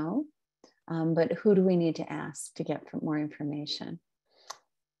don't know, but who do we need to ask to get more information?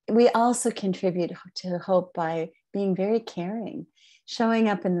 We also contribute to hope by being very caring, showing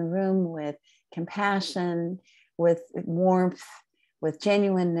up in the room with compassion, with warmth, with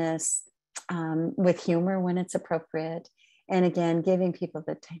genuineness, with humor when it's appropriate. And again, giving people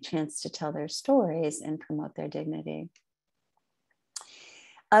the chance to tell their stories and promote their dignity.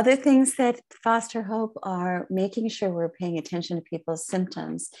 Other things that foster hope are making sure we're paying attention to people's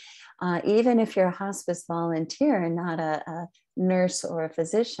symptoms. Even if you're a hospice volunteer and not a nurse or a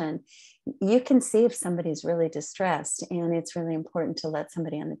physician, you can see if somebody's really distressed, and it's really important to let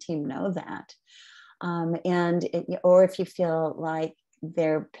somebody on the team know that. Or if you feel like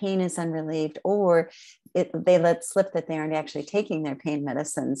their pain is unrelieved, or they let slip that they aren't actually taking their pain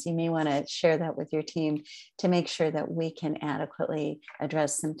medicines, you may want to share that with your team to make sure that we can adequately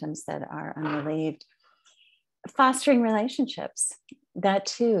address symptoms that are unrelieved. Fostering relationships, that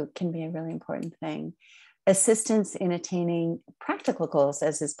too can be a really important thing. Assistance in attaining practical goals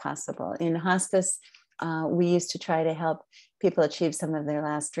as is possible. In hospice, we used to try to help people achieve some of their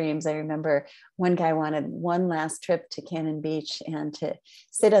last dreams. I remember one guy wanted one last trip to Cannon Beach and to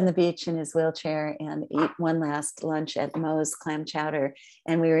sit on the beach in his wheelchair and eat one last lunch at Moe's Clam Chowder.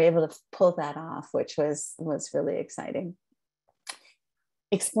 And we were able to pull that off, which was really exciting.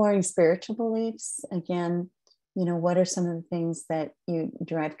 Exploring spiritual beliefs. Again, what are some of the things that you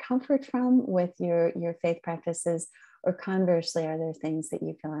derive comfort from with your faith practices, or conversely, are there things that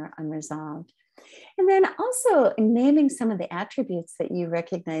you feel are unresolved? And then also naming some of the attributes that you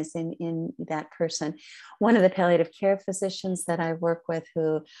recognize in that person. One of the palliative care physicians that I work with,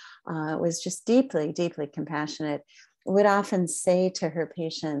 who was just deeply, deeply compassionate, would often say to her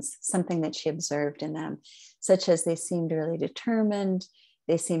patients something that she observed in them, such as they seemed really determined,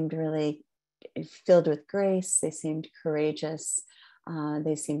 they seemed really filled with grace, they seemed courageous,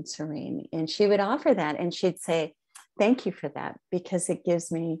 they seemed serene. And she would offer that, and she'd say, thank you for that, because it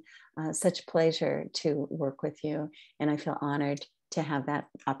gives me such pleasure to work with you, and I feel honored to have that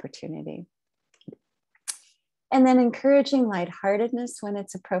opportunity. And then encouraging lightheartedness when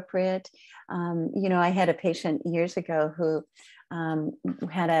it's appropriate. I had a patient years ago who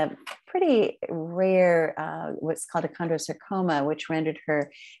had a pretty rare, what's called a chondrosarcoma, which rendered her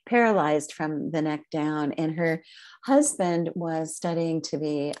paralyzed from the neck down. And her husband was studying to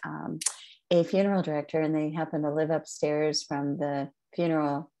be a funeral director, and they happened to live upstairs from the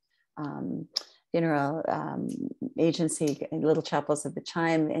funeral agency, Little Chapels of the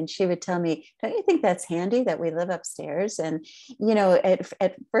Chime. And she would tell me, don't you think that's handy that we live upstairs? And,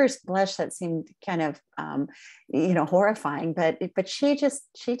 at first blush, that seemed kind of, horrifying, but she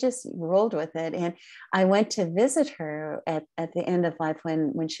just rolled with it. And I went to visit her at the end of life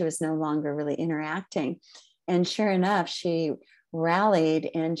when she was no longer really interacting. And sure enough, she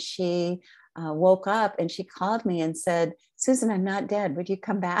rallied, and she woke up, and she called me and said, Susan, I'm not dead. Would you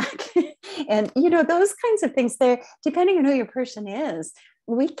come back? And, those kinds of things there, depending on who your person is,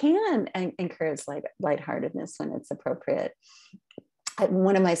 we can encourage lightheartedness when it's appropriate.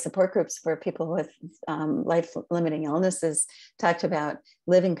 One of my support groups for people with life-limiting illnesses talked about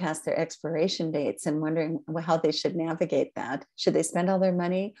living past their expiration dates and wondering how they should navigate that. Should they spend all their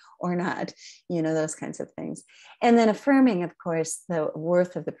money or not? Those kinds of things. And then affirming, of course, the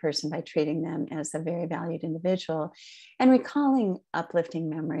worth of the person by treating them as a very valued individual, and recalling uplifting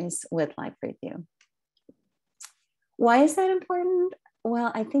memories with life review. Why is that important?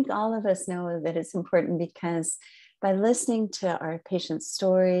 Well, I think all of us know that it's important because by listening to our patients'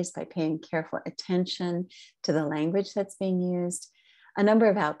 stories, by paying careful attention to the language that's being used, a number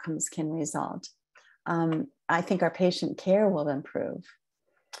of outcomes can result. I think our patient care will improve.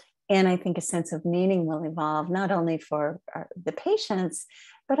 And I think a sense of meaning will evolve, not only for the patients,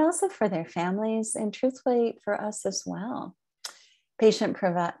 but also for their families, and truthfully for us as well. Patient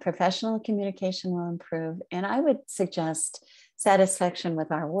professional communication will improve, and I would suggest satisfaction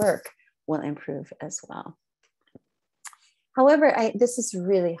with our work will improve as well. However, this is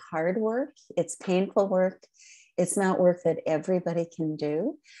really hard work. It's painful work. It's not work that everybody can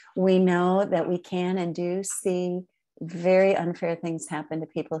do. We know that we can and do see very unfair things happen to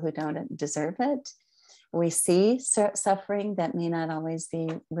people who don't deserve it. We see suffering that may not always be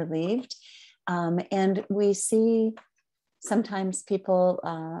relieved. And we see sometimes people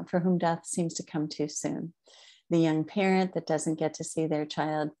for whom death seems to come too soon. The young parent that doesn't get to see their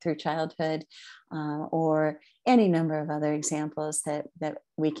child through childhood, or any number of other examples that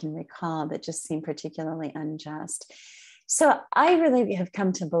we can recall that just seem particularly unjust. So I really have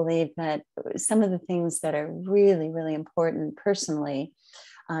come to believe that some of the things that are really, really important personally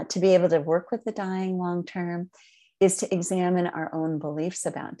to be able to work with the dying long-term is to examine our own beliefs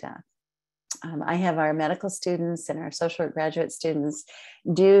about death. I have our medical students and our social work graduate students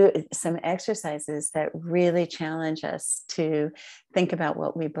do some exercises that really challenge us to think about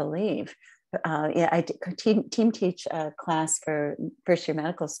what we believe. I team teach a class for first-year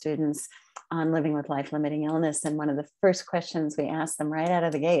medical students on living with life-limiting illness. And one of the first questions we ask them right out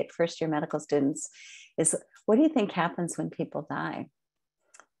of the gate, first-year medical students, is, what do you think happens when people die?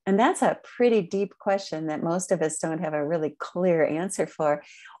 And that's a pretty deep question that most of us don't have a really clear answer for.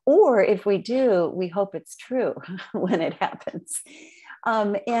 Or if we do, we hope it's true when it happens.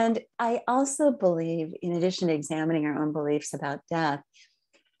 And I also believe, in addition to examining our own beliefs about death,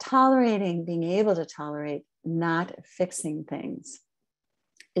 being able to tolerate not fixing things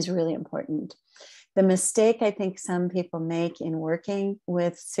is really important. The mistake I think some people make in working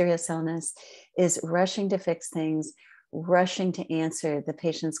with serious illness is rushing to fix things, rushing to answer the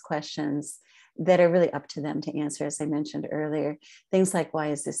patient's questions that are really up to them to answer, as I mentioned earlier. Things like, why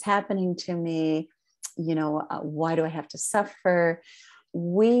is this happening to me? Why do I have to suffer?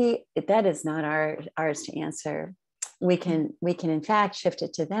 That is not ours to answer. We can in fact shift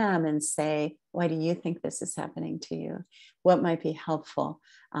it to them and say, why do you think this is happening to you? What might be helpful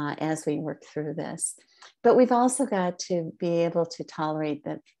as we work through this? But we've also got to be able to tolerate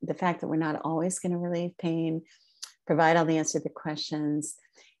the fact that we're not always going to relieve pain, provide all the answers to the questions.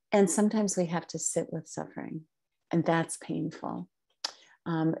 And sometimes we have to sit with suffering, and that's painful.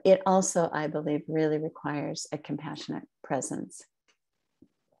 It also, I believe, really requires a compassionate presence.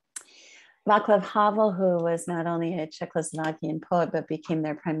 Václav Havel, who was not only a Czechoslovakian poet, but became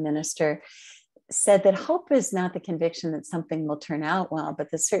their prime minister, said that hope is not the conviction that something will turn out well, but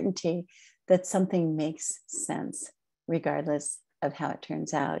the certainty that something makes sense, regardless of how it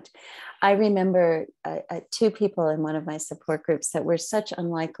turns out. I remember two people in one of my support groups that were such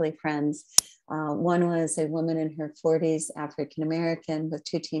unlikely friends. One was a woman in her 40s, African-American, with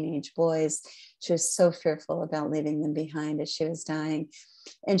two teenage boys. She was so fearful about leaving them behind as she was dying.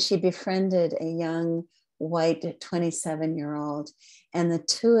 And she befriended a young white 27-year-old. And the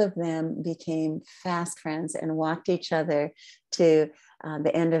two of them became fast friends and walked each other to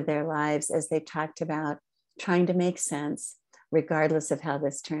the end of their lives as they talked about trying to make sense, regardless of how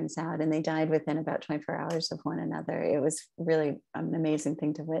this turns out. And they died within about 24 hours of one another. It was really an amazing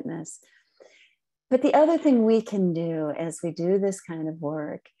thing to witness. But the other thing we can do as we do this kind of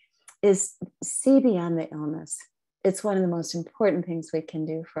work is see beyond the illness. It's one of the most important things we can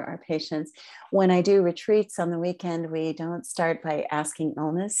do for our patients. When I do retreats on the weekend, we don't start by asking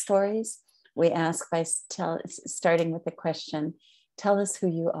illness stories. We ask by starting with the question, tell us who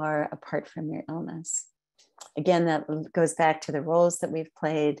you are apart from your illness. Again, that goes back to the roles that we've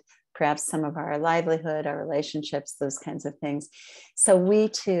played, perhaps some of our livelihood, our relationships, those kinds of things. So we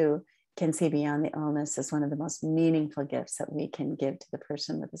too can see beyond the illness as one of the most meaningful gifts that we can give to the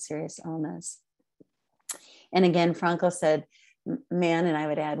person with a serious illness. And again, Frankl said, man, and I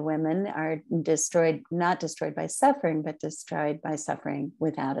would add women, are destroyed, not destroyed by suffering, but destroyed by suffering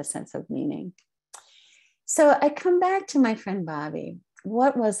without a sense of meaning. So I come back to my friend Bobby.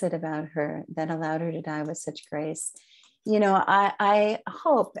 What was it about her that allowed her to die with such grace? I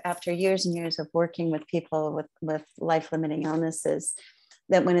hope after years and years of working with people with life-limiting illnesses,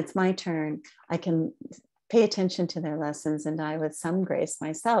 that when it's my turn, I can pay attention to their lessons and die with some grace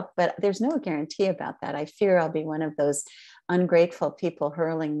myself. But there's no guarantee about that. I fear I'll be one of those ungrateful people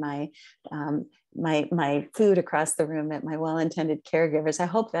hurling my food across the room at my well-intended caregivers. I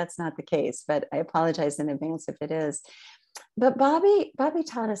hope that's not the case, but I apologize in advance if it is. But Bobby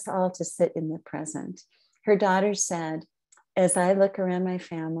taught us all to sit in the present. Her daughter said, as I look around my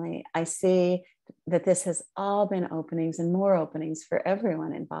family, I see that this has all been openings and more openings for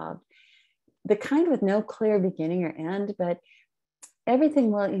everyone involved. The kind with no clear beginning or end, but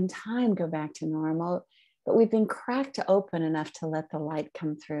everything will in time go back to normal. But we've been cracked open enough to let the light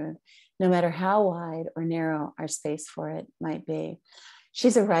come through, no matter how wide or narrow our space for it might be.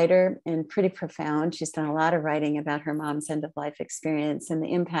 she's a writer and pretty profound. She's done a lot of writing about her mom's end-of-life experience and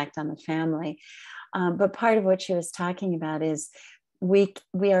the impact on the family. But part of what she was talking about is we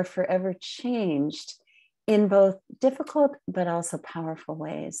are forever changed in both difficult but also powerful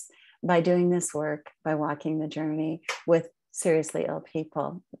ways by doing this work, by walking the journey with seriously ill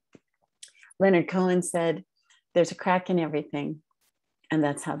people. Leonard Cohen said, there's a crack in everything, and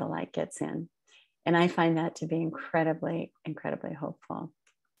that's how the light gets in. And I find that to be incredibly, incredibly hopeful.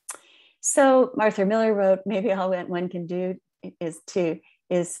 So Arthur Miller wrote, maybe all one can do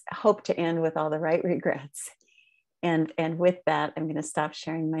is hope to end with all the right regrets. And with that, I'm going to stop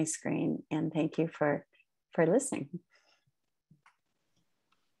sharing my screen, and thank you for listening.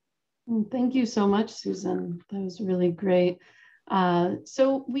 Thank you so much, Susan. That was really great.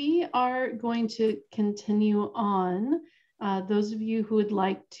 So we are going to continue on. Those of you who would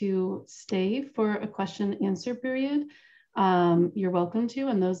like to stay for a question and answer period, you're welcome to,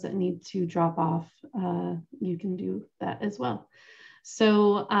 and those that need to drop off, you can do that as well.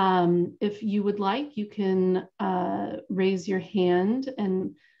 So if you would like, you can raise your hand,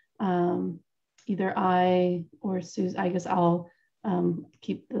 and either I or Susan, I guess I'll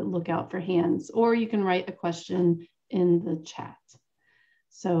keep the lookout for hands, or you can write a question in the chat.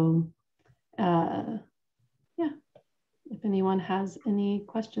 So yeah, if anyone has any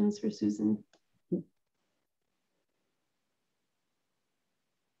questions for Susan.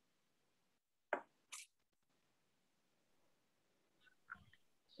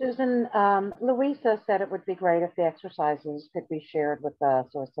 Susan, Louisa said it would be great if the exercises could be shared with us,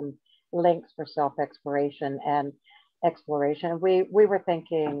 or some links for self-exploration and exploration. We were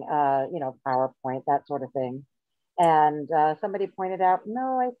thinking, you know, PowerPoint, that sort of thing. And somebody pointed out,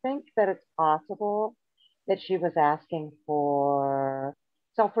 no, I think that it's possible that she was asking for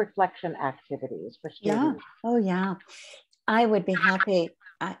self-reflection activities for students. Yeah. Oh, yeah. I would be happy.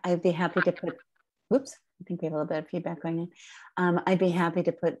 I'd be happy to put, whoops, I think we have a little bit of feedback going in. I'd be happy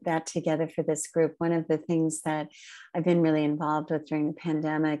to put that together for this group. One of the things that I've been really involved with during the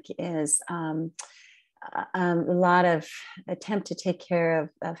pandemic is a lot of attempt to take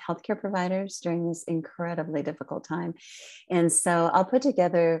care of healthcare providers during this incredibly difficult time. And so I'll put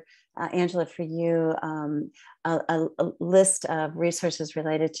together, Angela, for you, a list of resources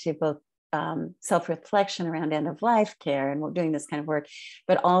related to both self-reflection around end-of-life care, and we're doing this kind of work,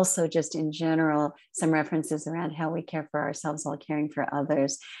 but also just in general, some references around how we care for ourselves while caring for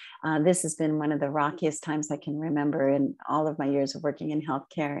others. This has been one of the rockiest times I can remember in all of my years of working in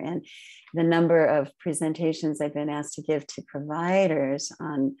healthcare, and the number of presentations I've been asked to give to providers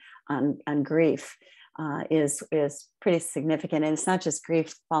on grief is pretty significant. And it's not just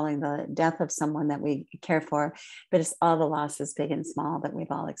grief following the death of someone that we care for, but it's all the losses, big and small, that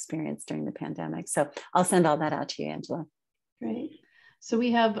we've all experienced during the pandemic. So I'll send all that out to you, Angela. Great. So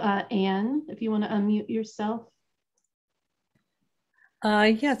we have Anne, if you want to unmute yourself.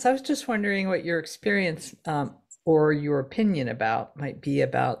 Yes, I was just wondering what your experience or your opinion might be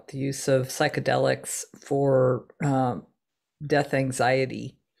about the use of psychedelics for death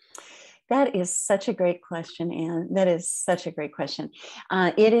anxiety. That is such a great question, Anne. That is such a great question.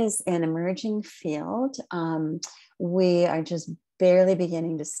 It is an emerging field. We are just barely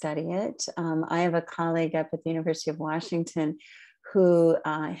beginning to study it. I have a colleague up at the University of Washington who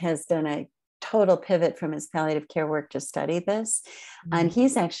has done a total pivot from his palliative care work to study this. And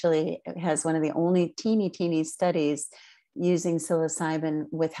he's actually has one of the only teeny studies using psilocybin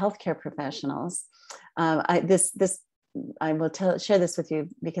with healthcare professionals. I will share this with you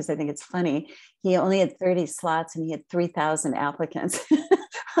because I think it's funny. He only had 30 slots and he had 3,000 applicants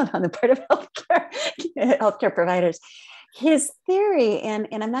on the part of healthcare providers. His theory, and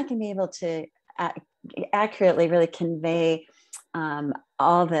I'm not going to be able to accurately really convey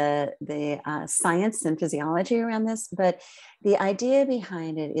all the science and physiology around this, but the idea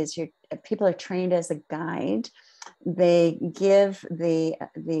behind it is people are trained as a guide. They give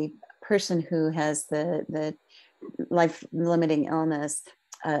the person who has the life-limiting illness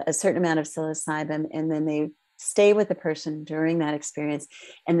a certain amount of psilocybin, and then they stay with the person during that experience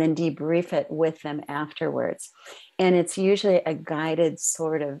and then debrief it with them afterwards. And it's usually a guided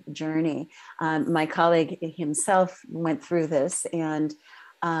sort of journey. My colleague himself went through this, and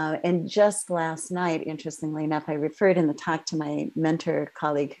just last night, interestingly enough, I referred in the talk to my mentor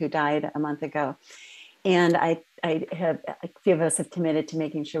colleague who died a month ago. And I have a few of us have committed to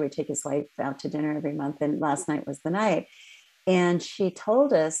making sure we take his wife out to dinner every month. And last night was the night. And she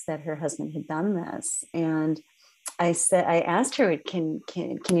told us that her husband had done this. And I asked her, can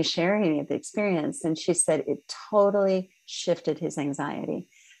you share any of the experience? And she said it totally shifted his anxiety,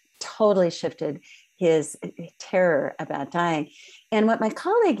 totally shifted his terror about dying. And what my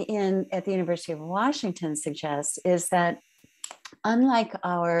colleague at the University of Washington suggests is that unlike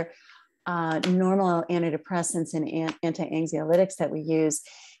our normal antidepressants and anti-anxiolytics that we use,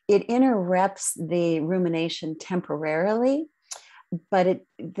 it interrupts the rumination temporarily, but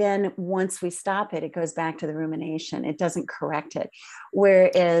then once we stop it, it goes back to the rumination. It doesn't correct it.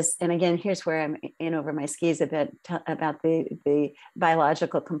 Whereas, and again, here's where I'm in over my skis a bit about the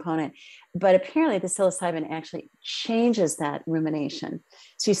biological component, but apparently the psilocybin actually changes that rumination.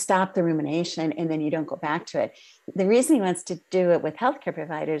 So you stop the rumination and then you don't go back to it. The reason he wants to do it with healthcare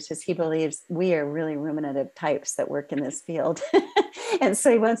providers is he believes we are really ruminative types that work in this field. And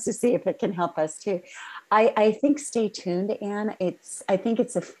so he wants to see if it can help us too. I think stay tuned, Anne. I think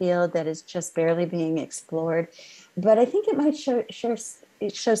it's a field that is just barely being explored, but I think it might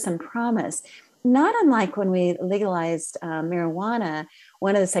show some promise. Not unlike when we legalized marijuana,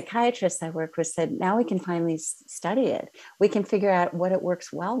 one of the psychiatrists I work with said, now we can finally study it. We can figure out what it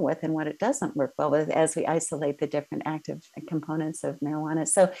works well with and what it doesn't work well with as we isolate the different active components of marijuana.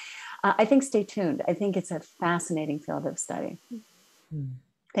 So I think stay tuned. I think it's a fascinating field of study.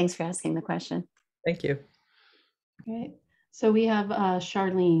 Thanks for asking the question. Thank you. Great. So we have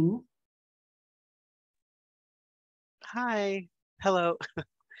Charlene. Hi. Hello.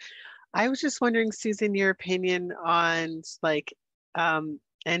 I was just wondering, Susan, your opinion on like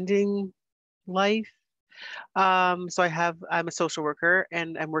ending life. So I'm a social worker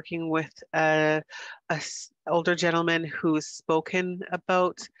and I'm working with a older gentleman who's spoken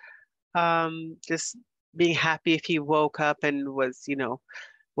about just being happy if he woke up and was,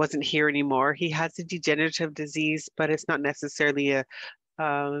 wasn't here anymore. He has a degenerative disease, but it's not necessarily a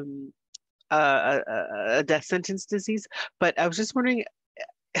death sentence disease. But I was just wondering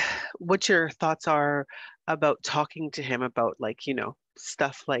what your thoughts are about talking to him about, like,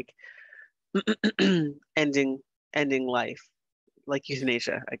 stuff like ending life, like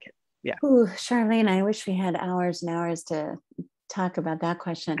euthanasia. Yeah. Ooh, Charlene, I wish we had hours and hours to talk about that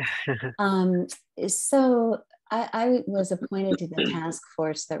question. So I was appointed to the task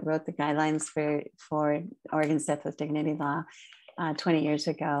force that wrote the guidelines for Oregon's Death with Dignity law 20 years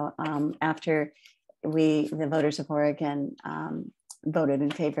ago, after the voters of Oregon voted in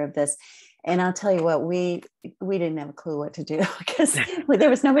favor of this. And I'll tell you what, we didn't have a clue what to do because there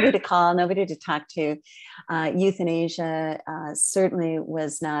was nobody to call, nobody to talk to. Euthanasia certainly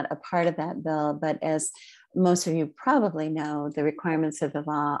was not a part of that bill, but as most of you probably know, the requirements of the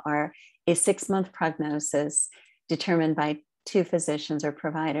law are a 6-month prognosis determined by 2 physicians or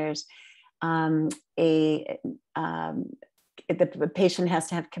providers. The patient has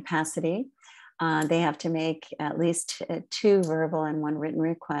to have capacity. They have to make at least 2 verbal and 1 written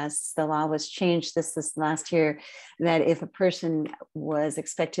requests. The law was changed this last year that if a person was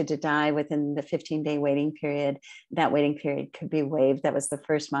expected to die within the 15-day waiting period, that waiting period could be waived. That was the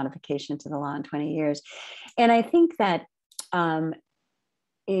first modification to the law in 20 years. And I think that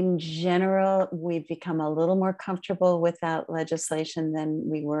in general, we've become a little more comfortable with that legislation than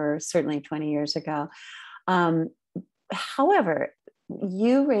we were certainly 20 years ago. However,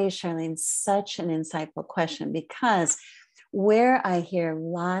 you raised, Charlene, such an insightful question, because where I hear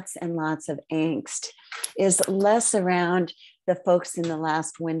lots and lots of angst is less around the folks in the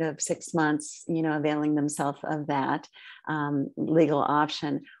last window of 6 months, availing themselves of that legal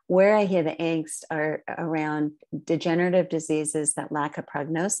option. Where I hear the angst are around degenerative diseases that lack a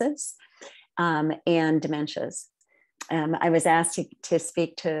prognosis and dementias. I was asked to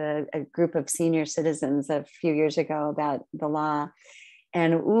speak to a group of senior citizens a few years ago about the law,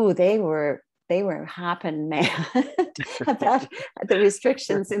 and they were hopping mad about the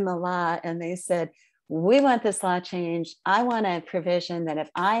restrictions in the law. And they said, we want this law changed. I want a provision that if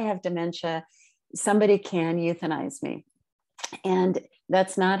I have dementia, somebody can euthanize me. And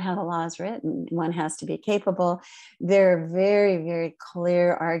that's not how the law is written. One has to be capable. There are very, very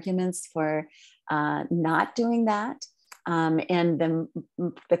clear arguments for not doing that. And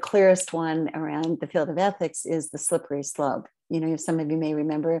the clearest one around the field of ethics is the slippery slope. Some of you may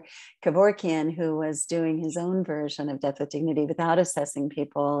remember Kevorkian, who was doing his own version of Death with Dignity without assessing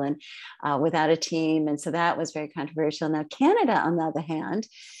people and without a team. And so that was very controversial. Now, Canada, on the other hand,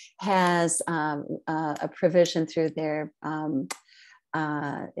 has a provision through their,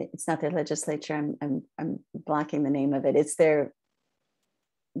 it's not their legislature, I'm blocking the name of it. It's their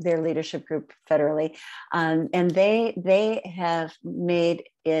leadership group federally. And they have made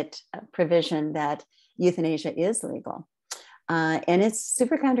it a provision that euthanasia is legal. And it's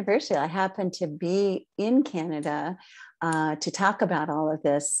super controversial. I happened to be in Canada to talk about all of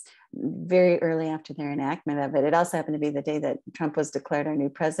this very early after their enactment of it. It also happened to be the day that Trump was declared our new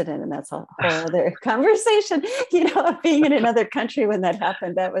president, and that's a whole other conversation, being in another country when that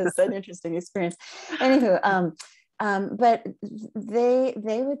happened. That was an interesting experience. Anywho, but they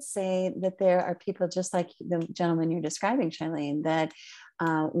would say that there are people just like the gentleman you're describing, Charlene, that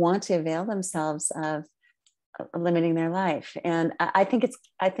want to avail themselves of limiting their life. And I think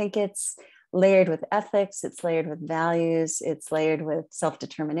it's layered with ethics, it's layered with values, it's layered with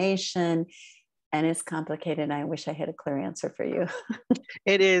self-determination, and it's complicated. I wish I had a clear answer for you.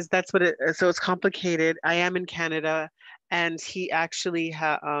 It is. That's what it is. So it's complicated. I am in Canada, and he actually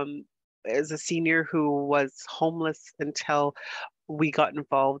is a senior who was homeless until we got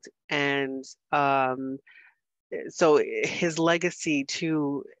involved. And so his legacy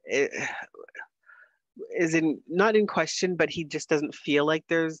too is not in question, but he just doesn't feel like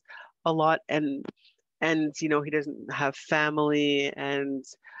there's a lot, and he doesn't have family, and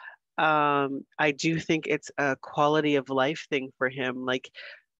I do think it's a quality of life thing for him. Like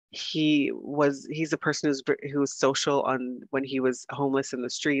he's a person who was social when he was homeless in the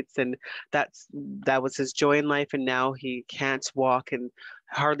streets, and that was his joy in life, and now he can't walk and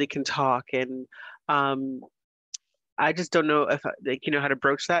hardly can talk, and I just don't know if how to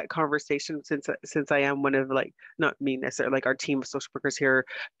broach that conversation, since I am one of, like, not me necessarily, like our team of social workers here,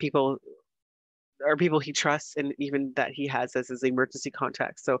 people he trusts, and even that he has as his emergency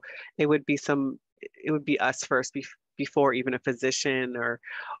contacts. So it would be us first before even a physician or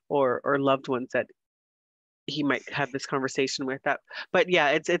loved ones that he might have this conversation with. That, but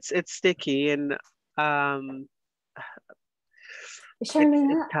yeah, it's sticky, and Charlene,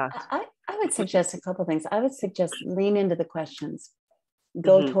 it's tough. I would suggest a couple of things. I would suggest lean into the questions.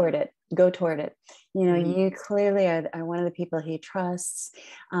 Go toward it. Go toward it. You clearly are one of the people he trusts.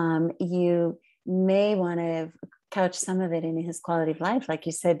 You may want to couch some of it in his quality of life. Like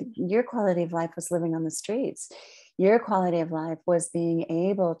you said, your quality of life was living on the streets. Your quality of life was being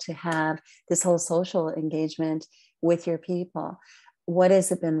able to have this whole social engagement with your people. What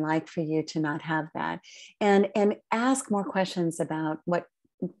has it been like for you to not have that? And ask more questions about what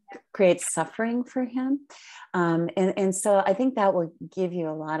creates suffering for him. And so I think that will give you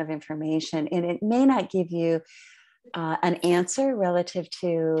a lot of information, and it may not give you an answer relative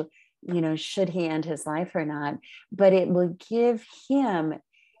to, should he end his life or not, but it will give him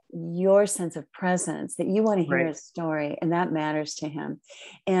your sense of presence, that you want to hear his story, and that matters to him.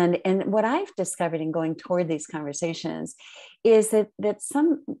 And what I've discovered in going toward these conversations is that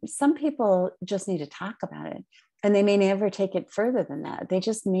some people just need to talk about it, and they may never take it further than that. They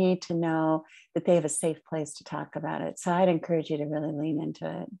just need to know that they have a safe place to talk about it. So I'd encourage you to really lean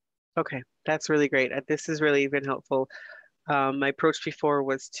into it. Okay, that's really great. This has really been helpful. My approach before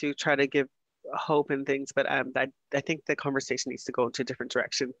was to try to give hope and things, but I think the conversation needs to go into a different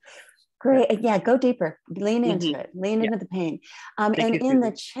direction. Great. Yeah, go deeper. Lean into it. Lean into the pain. And in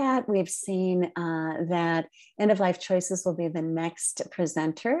the chat, we've seen that End of Life Choices will be the next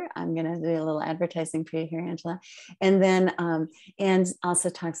presenter. I'm going to do a little advertising for you here, Angela. And then, and also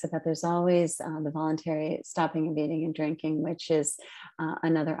talks about there's always the voluntary stopping of eating and drinking, which is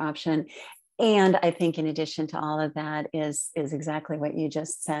another option. And I think in addition to all of that is exactly what you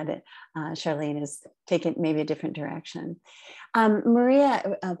just said, Charlene, is take it maybe a different direction. Maria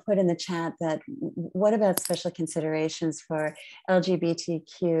put in the chat that what about special considerations for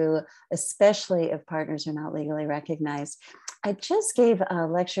LGBTQ, especially if partners are not legally recognized? I just gave a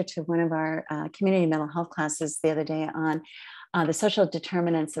lecture to one of our community mental health classes the other day on the social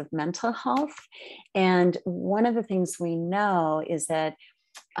determinants of mental health. And one of the things we know is that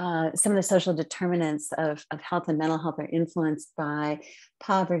some of the social determinants of health and mental health are influenced by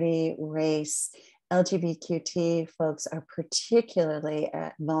poverty, race. LGBTQ folks are particularly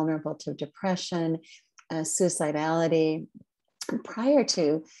vulnerable to depression, suicidality, prior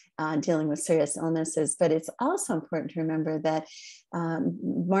to dealing with serious illnesses. But it's also important to remember that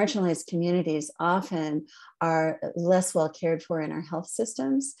marginalized communities often are less well cared for in our health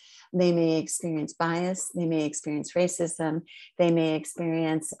systems. They may experience bias, they may experience racism, they may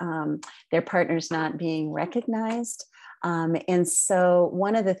experience their partners not being recognized. And so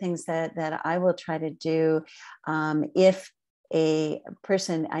one of the things that I will try to do if a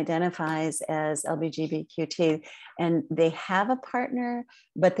person identifies as LGBTQ and they have a partner,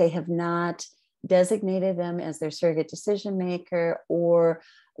 but they have not designated them as their surrogate decision maker or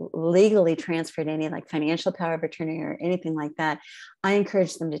legally transferred any like financial power of attorney or anything like that, I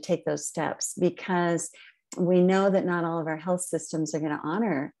encourage them to take those steps, because we know that not all of our health systems are going to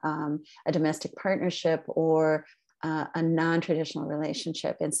honor a domestic partnership or a non-traditional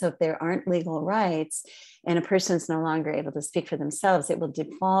relationship. And so if there aren't legal rights and a person's no longer able to speak for themselves, it will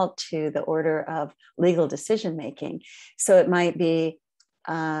default to the order of legal decision-making. So it might be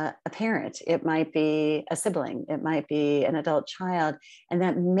a parent, it might be a sibling, it might be an adult child, and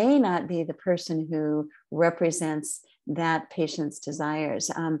that may not be the person who represents that patient's desires.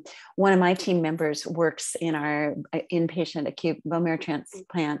 One of my team members works in our inpatient acute bone marrow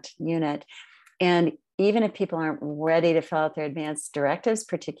transplant unit, and even if people aren't ready to fill out their advanced directives,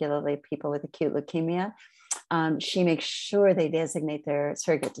 particularly people with acute leukemia, she makes sure they designate their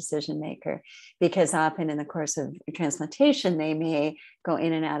surrogate decision maker, because often in the course of transplantation, they may go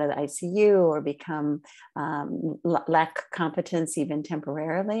in and out of the ICU or become lack competence even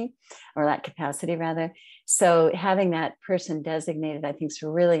temporarily, or lack capacity rather. So having that person designated, I think, is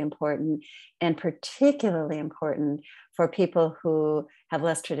really important, and particularly important for people who have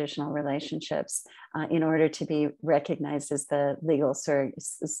less traditional relationships, in order to be recognized as the legal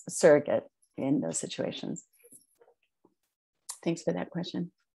surrogate in those situations. Thanks for that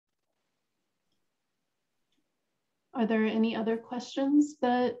question. Are there any other questions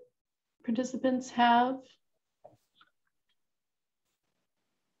that participants have?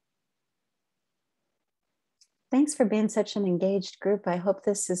 Thanks for being such an engaged group. I hope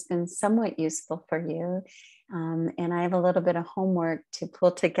this has been somewhat useful for you. And I have a little bit of homework to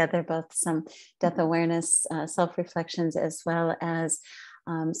pull together both some death awareness, self-reflections, as well as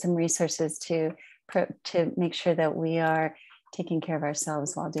some resources to make sure that we are taking care of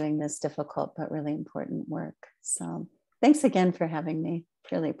ourselves while doing this difficult but really important work. So thanks again for having me.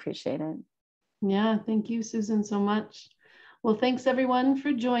 Really appreciate it. Yeah, thank you, Susan, so much. Well, thanks everyone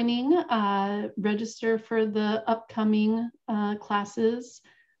for joining. Register for the upcoming classes.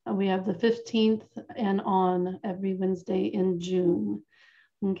 We have the 15th and on every Wednesday in June.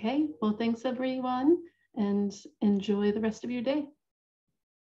 Okay, well, thanks everyone, and enjoy the rest of your day.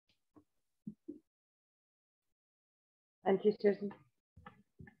 Thank you, Susan.